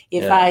 or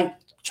if I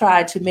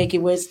tried to make it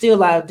where it's still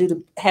allowed to do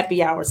the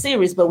happy hour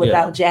series, but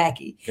without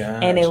Jackie.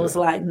 Gotcha. And it was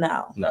like,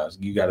 no,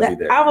 you got to be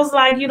there. I was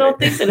like, you don't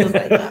think so? It was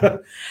like,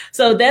 no.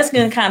 So that's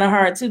going to kind of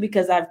hard too,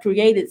 because I've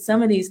created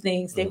some of these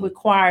things that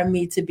require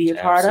me to be a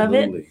part of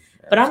it.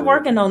 But I'm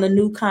working on a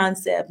new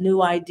concept,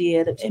 new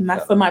idea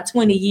for my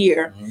 20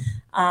 year.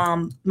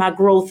 My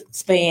growth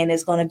span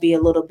is going to be a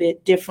little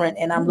bit different,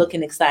 and I'm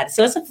looking excited.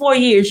 So it's 4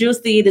 years. You'll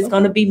see it. It's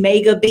going to be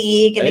mega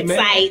big and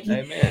exciting.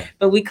 Amen.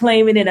 But we're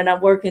claiming it, and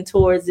I'm working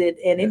towards it.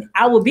 And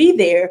I will be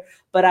there,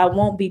 but I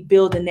won't be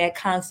building that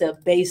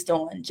concept based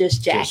on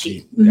just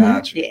Jackie.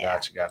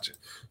 Gotcha.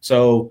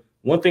 So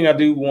one thing I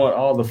do want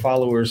all the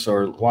followers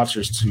or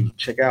watchers to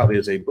check out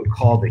is a book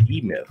called The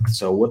E-Myth.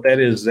 So what that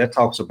is, that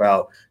talks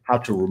about how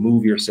to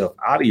remove yourself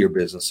out of your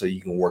business so you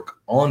can work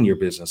on your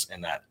business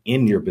and not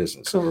in your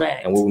business.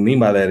 Correct. And what we mean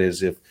by that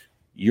is if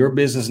your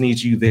business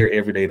needs you there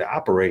every day to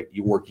operate,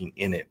 you're working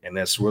in it. And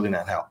that's really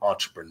not how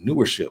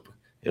entrepreneurship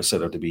is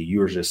set up to be.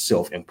 You're just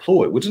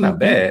self-employed, which is not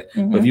bad.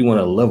 But if you want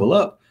to level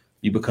up,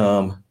 you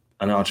become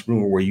an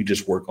entrepreneur where you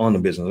just work on the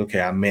business.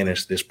 Okay, I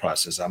manage this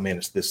process. I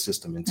manage this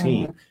system and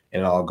team,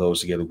 and it all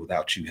goes together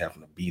without you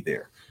having to be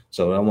there.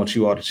 So I want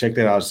you all to check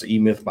that out. It's The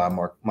E-Myth by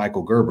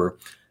Michael Gerber.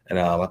 And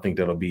I think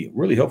that'll be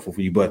really helpful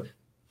for you. But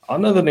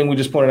another thing we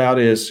just pointed out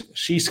is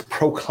she's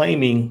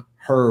proclaiming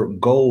her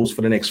goals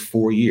for the next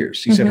 4 years.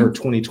 She said her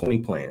 2020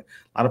 plan.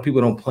 A lot of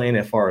people don't plan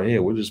that far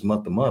ahead. We're just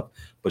month to month.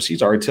 But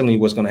she's already telling you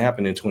what's going to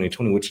happen in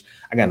 2020, which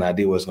I got an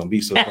idea what it's going to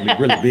be. So it's going to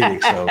be really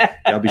big. So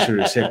y'all be sure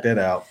to check that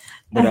out.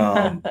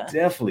 But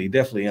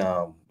definitely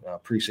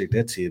appreciate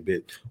that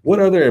tidbit. What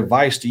other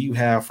advice do you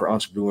have for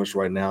entrepreneurs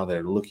right now that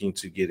are looking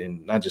to get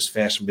in not just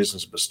fashion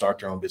business, but start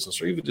their own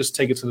business or even just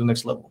take it to the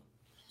next level?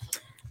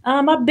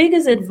 My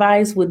biggest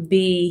advice would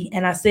be,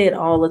 and I say it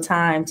all the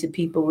time to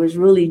people, is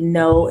really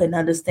know and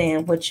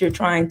understand what you're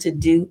trying to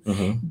do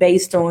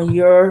based on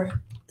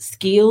your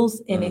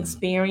skills and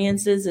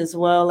experiences, as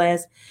well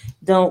as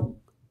don't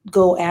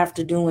go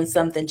after doing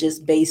something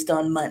just based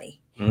on money.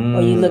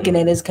 Or you looking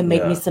at this can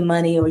make me some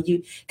money, or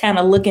you kind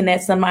of looking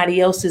at somebody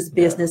else's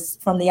business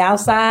from the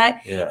outside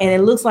and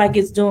it looks like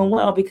it's doing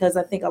well, because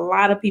I think a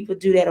lot of people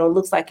do that, or it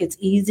looks like it's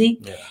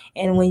easy.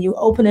 And when you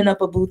opening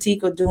up a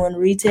boutique or doing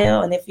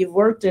retail, and if you've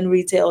worked in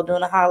retail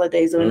during the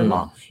holidays or in the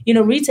mall,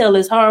 retail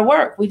is hard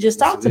work. We just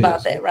talked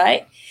about that,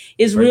 right?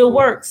 It's real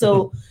work.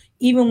 So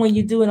even when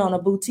you do it on a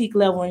boutique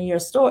level in your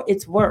store,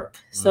 it's work.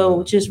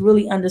 So just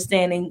really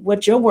understanding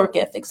what your work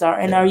ethics are.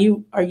 And are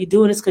you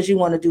doing this because you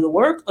want to do the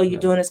work? Or are you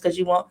doing this because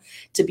you want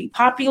to be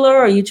popular?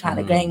 Or are you trying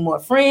to gain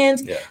more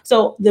friends?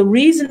 So the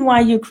reason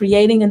why you're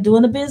creating and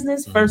doing a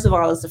business, first of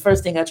all, is the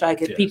first thing I try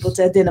to get people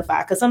to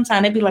identify. Because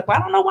sometimes they'd be like, well, I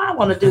don't know why I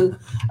want to do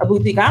a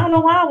boutique. I don't know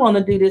why I want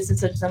to do this and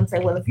such. I'm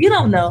saying, well, if you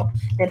don't know,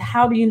 then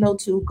how do you know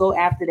to go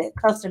after that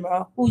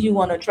customer who you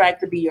want to attract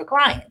to be your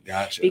client?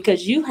 Gotcha.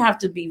 Because you have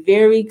to be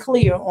very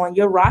clear on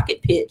your rocket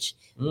pitch,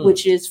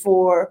 which is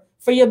for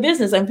your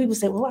business. And people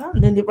say, well, I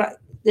don't do right.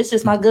 This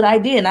is my good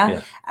idea. And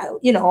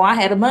I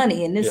had the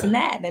money and this and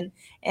that.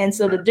 And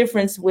so the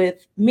difference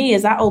with me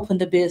is I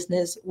opened a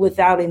business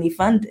without any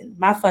funding.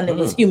 My funding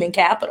was human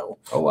capital,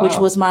 which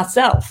was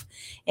myself.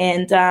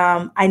 And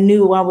I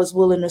knew I was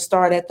willing to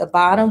start at the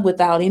bottom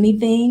without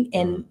anything,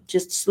 and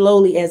just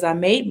slowly, as I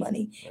made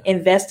money,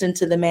 invest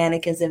into the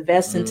mannequins,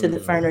 invest into the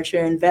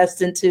furniture,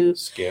 invest into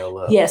scale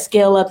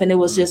up. And it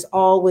was just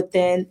all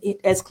within it.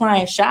 As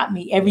clients shop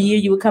me every year,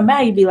 you would come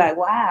back, you'd be like,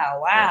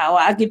 wow.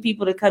 I get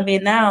people to come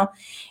in now,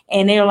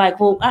 and they're like,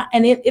 well,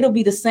 and it'll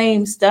be the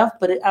same stuff,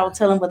 but I will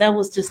tell them, well, that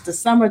was just the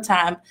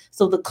summertime,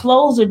 so the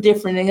clothes are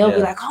different, and they'll be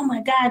like, oh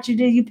my God,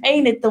 you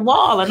painted the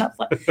wall, and I was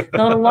like,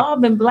 no, the wall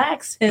been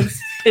black since.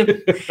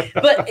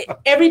 But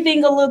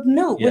everything will look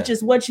new, which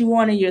is what you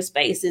want in your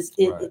space.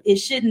 It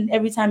shouldn't,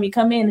 every time you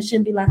come in, it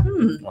shouldn't be like,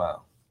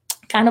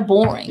 kind of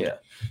boring. Yeah.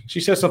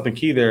 She said something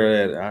key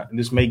there that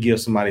this may give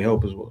somebody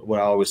hope, is what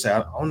I always say.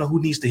 I don't know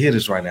who needs to hear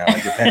this right now,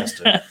 like your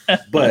pastor,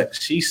 but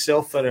she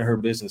self-funded her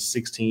business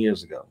 16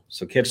 years ago.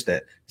 So catch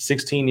that,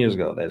 16 years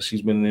ago, that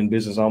she's been in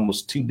business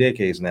almost 2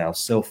 decades now,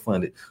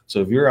 self-funded.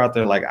 So if you're out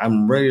there like,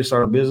 I'm ready to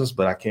start a business,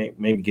 but I can't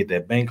maybe get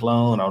that bank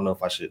loan, I don't know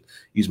if I should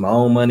use my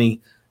own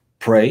money,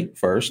 pray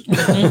first.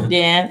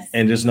 Yes.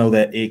 And just know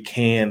that it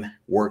can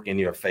work in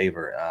your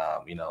favor.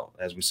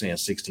 As we're saying,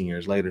 16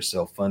 years later,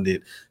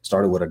 self-funded,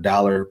 started with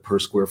 $1 per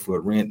square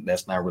foot rent.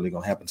 That's not really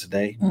going to happen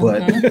today,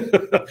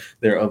 but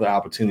there are other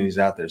opportunities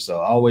out there. So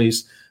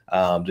always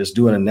just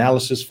do an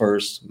analysis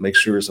first, make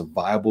sure it's a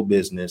viable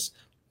business,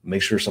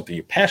 make sure it's something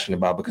you're passionate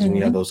about, because when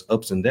you have those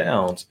ups and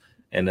downs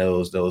and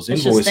those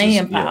invoices, your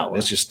staying power.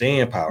 That's your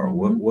staying power.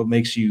 What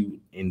makes you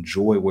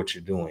enjoy what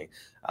you're doing?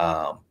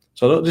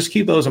 So just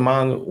keep those in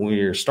mind when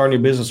you're starting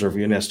your business, or if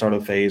you're in that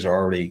startup phase, or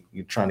already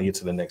you're trying to get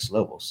to the next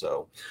level.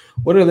 So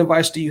what other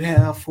advice do you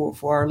have for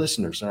our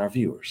listeners and our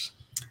viewers?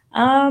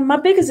 My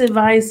biggest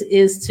advice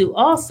is to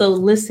also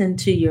listen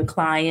to your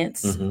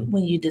clients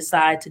when you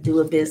decide to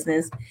do a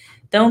business.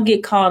 Don't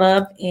get caught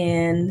up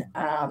in,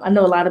 I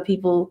know a lot of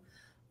people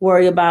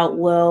worry about,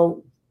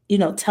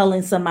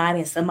 telling somebody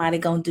and somebody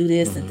going to do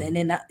this. And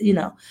then,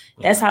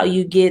 that's how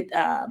you get,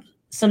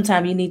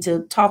 sometimes you need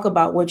to talk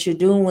about what you're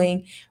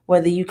doing,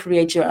 whether you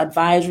create your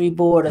advisory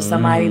board or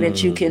somebody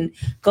that you can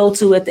go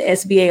to at the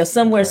SBA or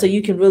somewhere, so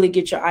you can really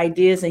get your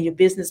ideas and your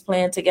business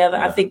plan together.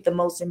 I think the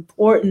most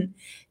important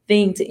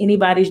thing to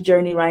anybody's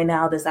journey right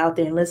now that's out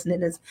there and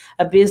listening is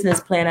a business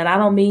plan. And I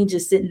don't mean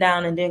just sitting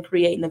down and then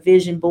creating a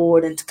vision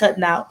board and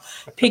cutting out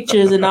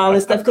pictures and all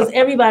this stuff, because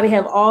everybody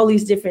have all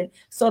these different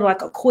sort of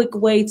like a quick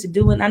way to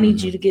do it. I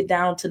need you to get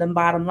down to the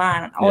bottom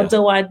line.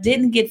 Although I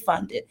didn't get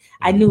funded,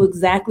 I knew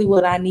exactly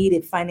what I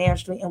needed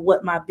financially and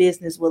what my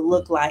business would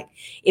look like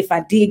if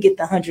I did get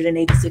the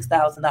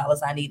 $186,000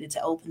 I needed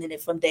to open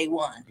it from day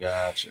one.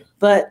 Gotcha.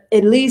 But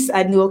at least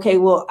I knew, okay,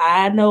 well,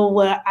 I know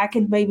what I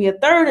can, maybe a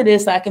third of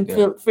this I can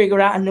figure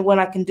out, and then what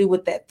I can do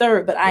with that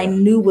third. But I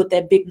knew what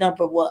that big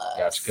number was.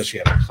 Gotcha, because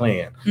you had a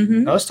plan.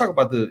 Now let's talk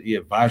about the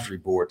advisory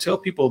board. Tell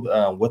people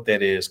what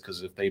that is,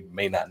 because if they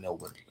may not know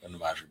what an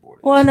advisory board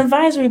is. Well, an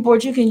advisory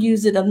board, you can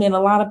use it. I mean,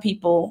 a lot of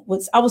people,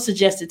 I was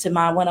suggested to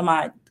one of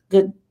my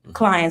good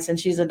clients, and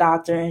she's a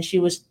doctor, and she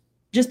was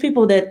just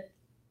people that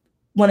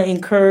want to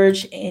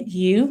encourage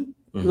you,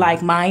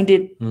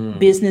 like-minded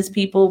business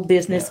people,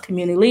 business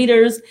community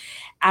leaders.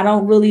 I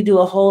don't really do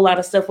a whole lot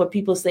of stuff where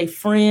people say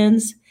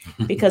friends,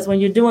 because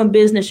when you're doing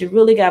business, you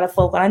really got to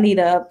focus. I need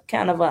a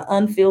kind of an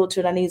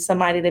unfiltered. I need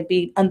somebody to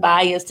be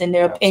unbiased in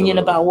their opinion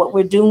about what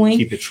we're doing.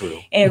 Keep it true.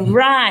 And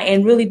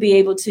and really be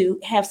able to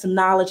have some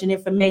knowledge and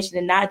information,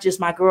 and not just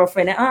my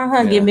girlfriend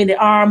and give me the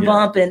arm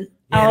bump and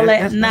all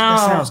that. That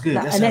sounds good.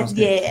 That sounds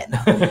good.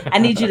 No. I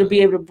need you to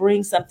be able to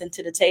bring something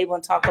to the table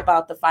and talk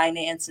about the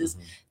finances,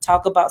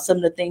 talk about some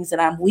of the things that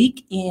I'm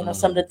weak in, or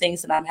some of the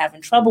things that I'm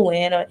having trouble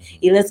in, or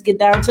let's get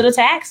down to the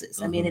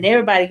taxes. I mean, and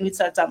everybody can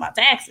start talking about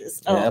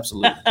taxes. Yeah,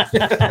 absolutely.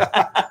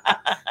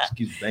 Just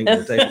keep banging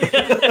the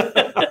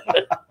table.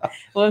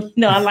 Well,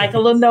 no, I like a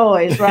little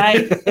noise,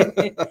 right?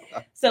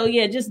 So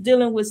just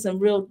dealing with some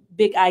real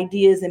big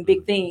ideas and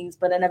big things,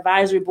 but an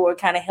advisory board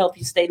kind of help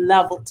you stay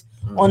leveled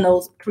on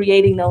those,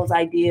 creating those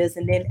ideas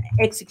and then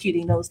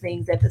executing those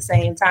things at the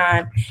same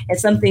time. And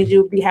some things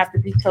have to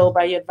be told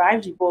by your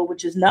advisory board,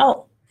 which is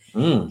no.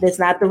 That's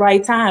not the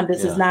right time.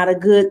 This is not a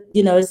good,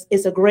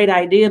 it's a great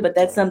idea, but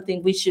that's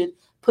something we should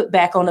put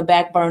back on the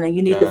back burner.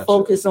 You need to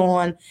focus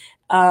on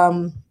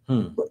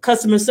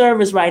customer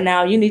service right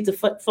now. You need to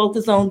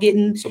focus on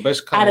getting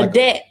out of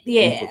debt.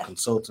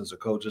 Consultants or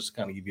coaches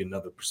kind of give you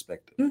another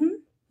perspective.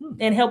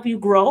 And help you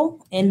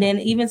grow. And then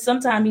even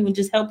sometimes even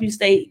just help you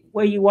stay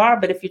where you are.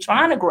 But if you're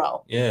trying to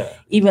grow,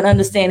 even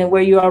understanding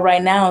where you are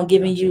right now and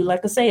giving you,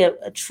 like I say,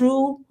 a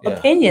true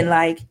opinion,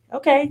 like,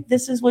 okay,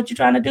 this is what you're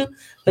trying to do,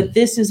 but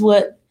this is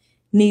what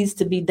needs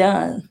to be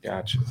done.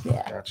 Gotcha.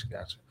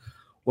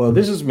 Well,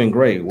 this has been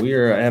great. We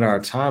are at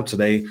our time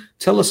today.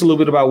 Tell us a little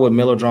bit about what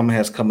Melodrama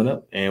has coming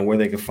up and where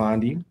they can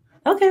find you.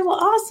 Okay,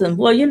 well, awesome.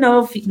 Well,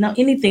 if you know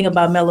anything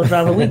about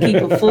Melodrama, we keep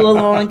a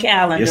full-on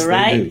calendar, yes,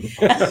 right?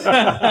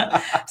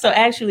 So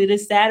actually,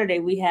 this Saturday,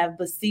 we have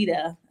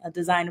Basita, a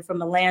designer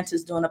from Atlanta,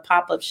 is doing a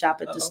pop-up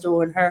shop at the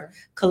store, and her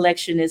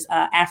collection is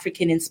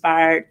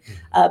African-inspired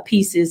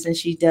pieces, and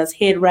she does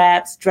head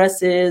wraps,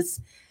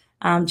 dresses,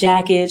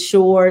 jackets,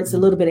 shorts, a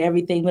little bit of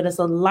everything, but it's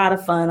a lot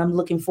of fun. I'm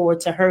looking forward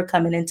to her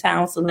coming in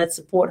town, so let's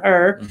support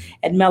her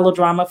at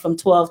Melodrama from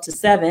 12 to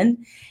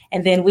 7.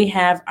 And then we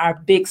have our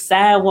big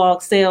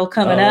sidewalk sale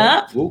coming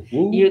up.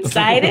 You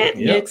excited?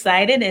 You're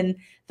excited? And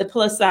the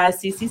plus size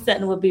CC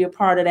Sutton will be a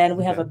part of that. And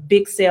we have a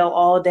big sale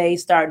all day,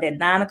 starting at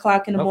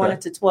 9:00 in the morning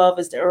to 12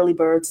 is the early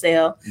bird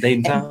sale.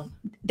 Date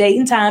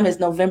and time is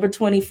November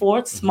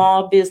 24th,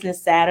 Small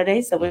Business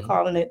Saturday. So we're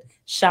calling it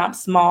Shop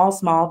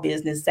Small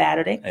Business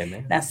Saturday.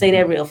 Amen. Now say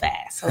that real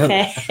fast,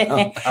 okay?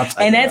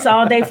 And that's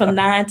all day from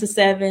 9 to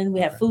 7.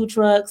 We have food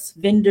trucks,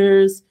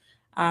 vendors,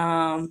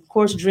 of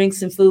course,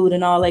 drinks and food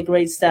and all that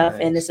great stuff.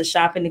 Nice. And it's a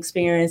shopping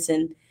experience,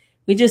 and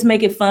we just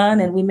make it fun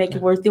and we make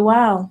it worth your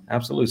while.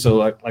 Absolutely. So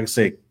like I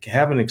say,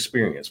 have an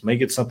experience,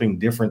 make it something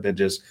different than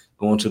just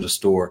going to the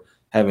store,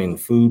 having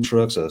food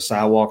trucks, a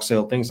sidewalk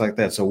sale, things like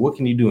that. So what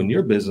can you do in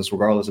your business,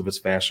 regardless if it's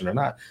fashion or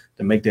not,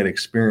 to make that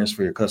experience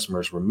for your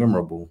customers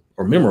memorable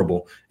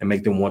and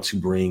make them want to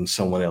bring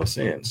someone else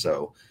in?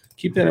 So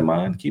keep that in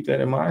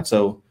mind.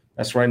 So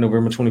That's right,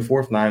 November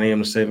 24th, 9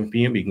 a.m. to 7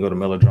 p.m. You can go to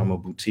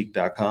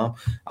melodramaboutique.com.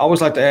 I always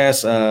like to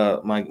ask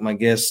my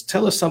guests,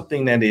 tell us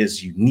something that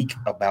is unique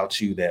about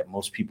you that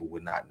most people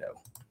would not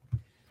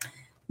know.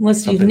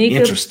 What's something unique?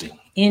 Interesting.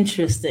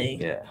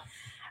 Interesting. Yeah.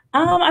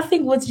 I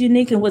think what's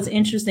unique and what's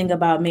interesting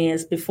about me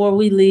is before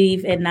we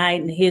leave at night,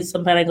 and here's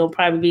somebody gonna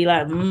probably be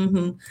like,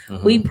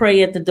 we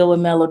pray at the door of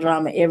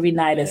Melodrama every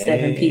night at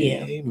 7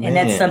 p.m. And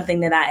that's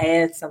something that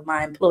I ask of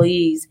my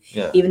employees,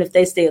 even if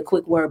they say a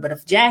quick word. But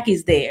if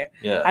Jackie's there,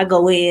 I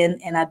go in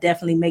and I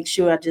definitely make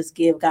sure I just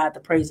give God the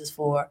praises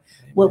for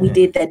what we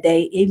did that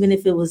day. Even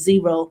if it was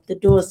 0, the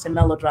doors to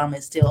Melodrama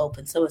is still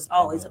open. So it's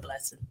always a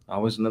blessing.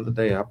 Always another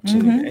day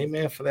opportunity.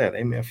 Amen for that.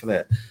 Amen for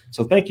that.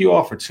 So thank you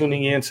all for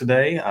tuning in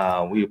today.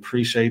 We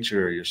appreciate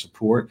your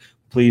support.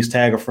 Please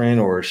tag a friend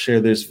or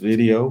share this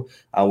video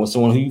with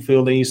someone who you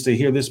feel needs to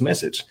hear this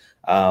message.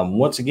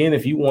 Once again,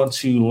 if you want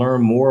to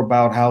learn more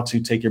about how to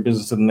take your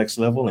business to the next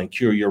level and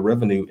cure your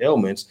revenue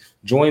ailments,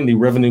 join the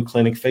Revenue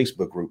Clinic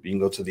Facebook group. You can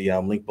go to the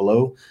link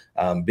below,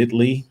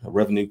 bit.ly,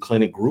 Revenue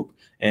Clinic group.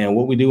 And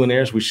what we do in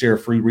there is we share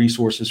free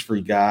resources,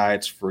 free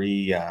guides,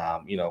 free,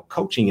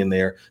 coaching in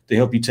there to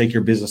help you take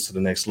your business to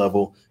the next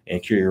level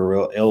and cure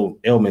your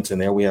ailments in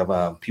there. We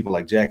have people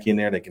like Jackie in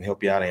there that can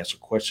help you out, answer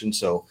questions.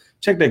 So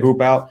check that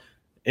group out.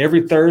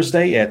 Every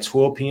Thursday at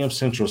 12 p.m.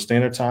 Central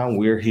Standard Time,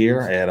 we're here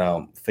at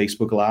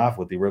Facebook Live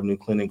with the Revenue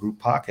Clinic Group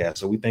podcast.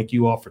 So we thank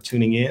you all for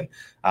tuning in.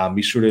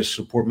 Be sure to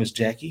support Miss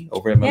Jackie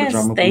over at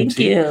Melodrama Boutique. Thank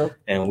you.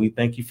 And we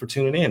thank you for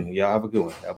tuning in. Y'all have a good one.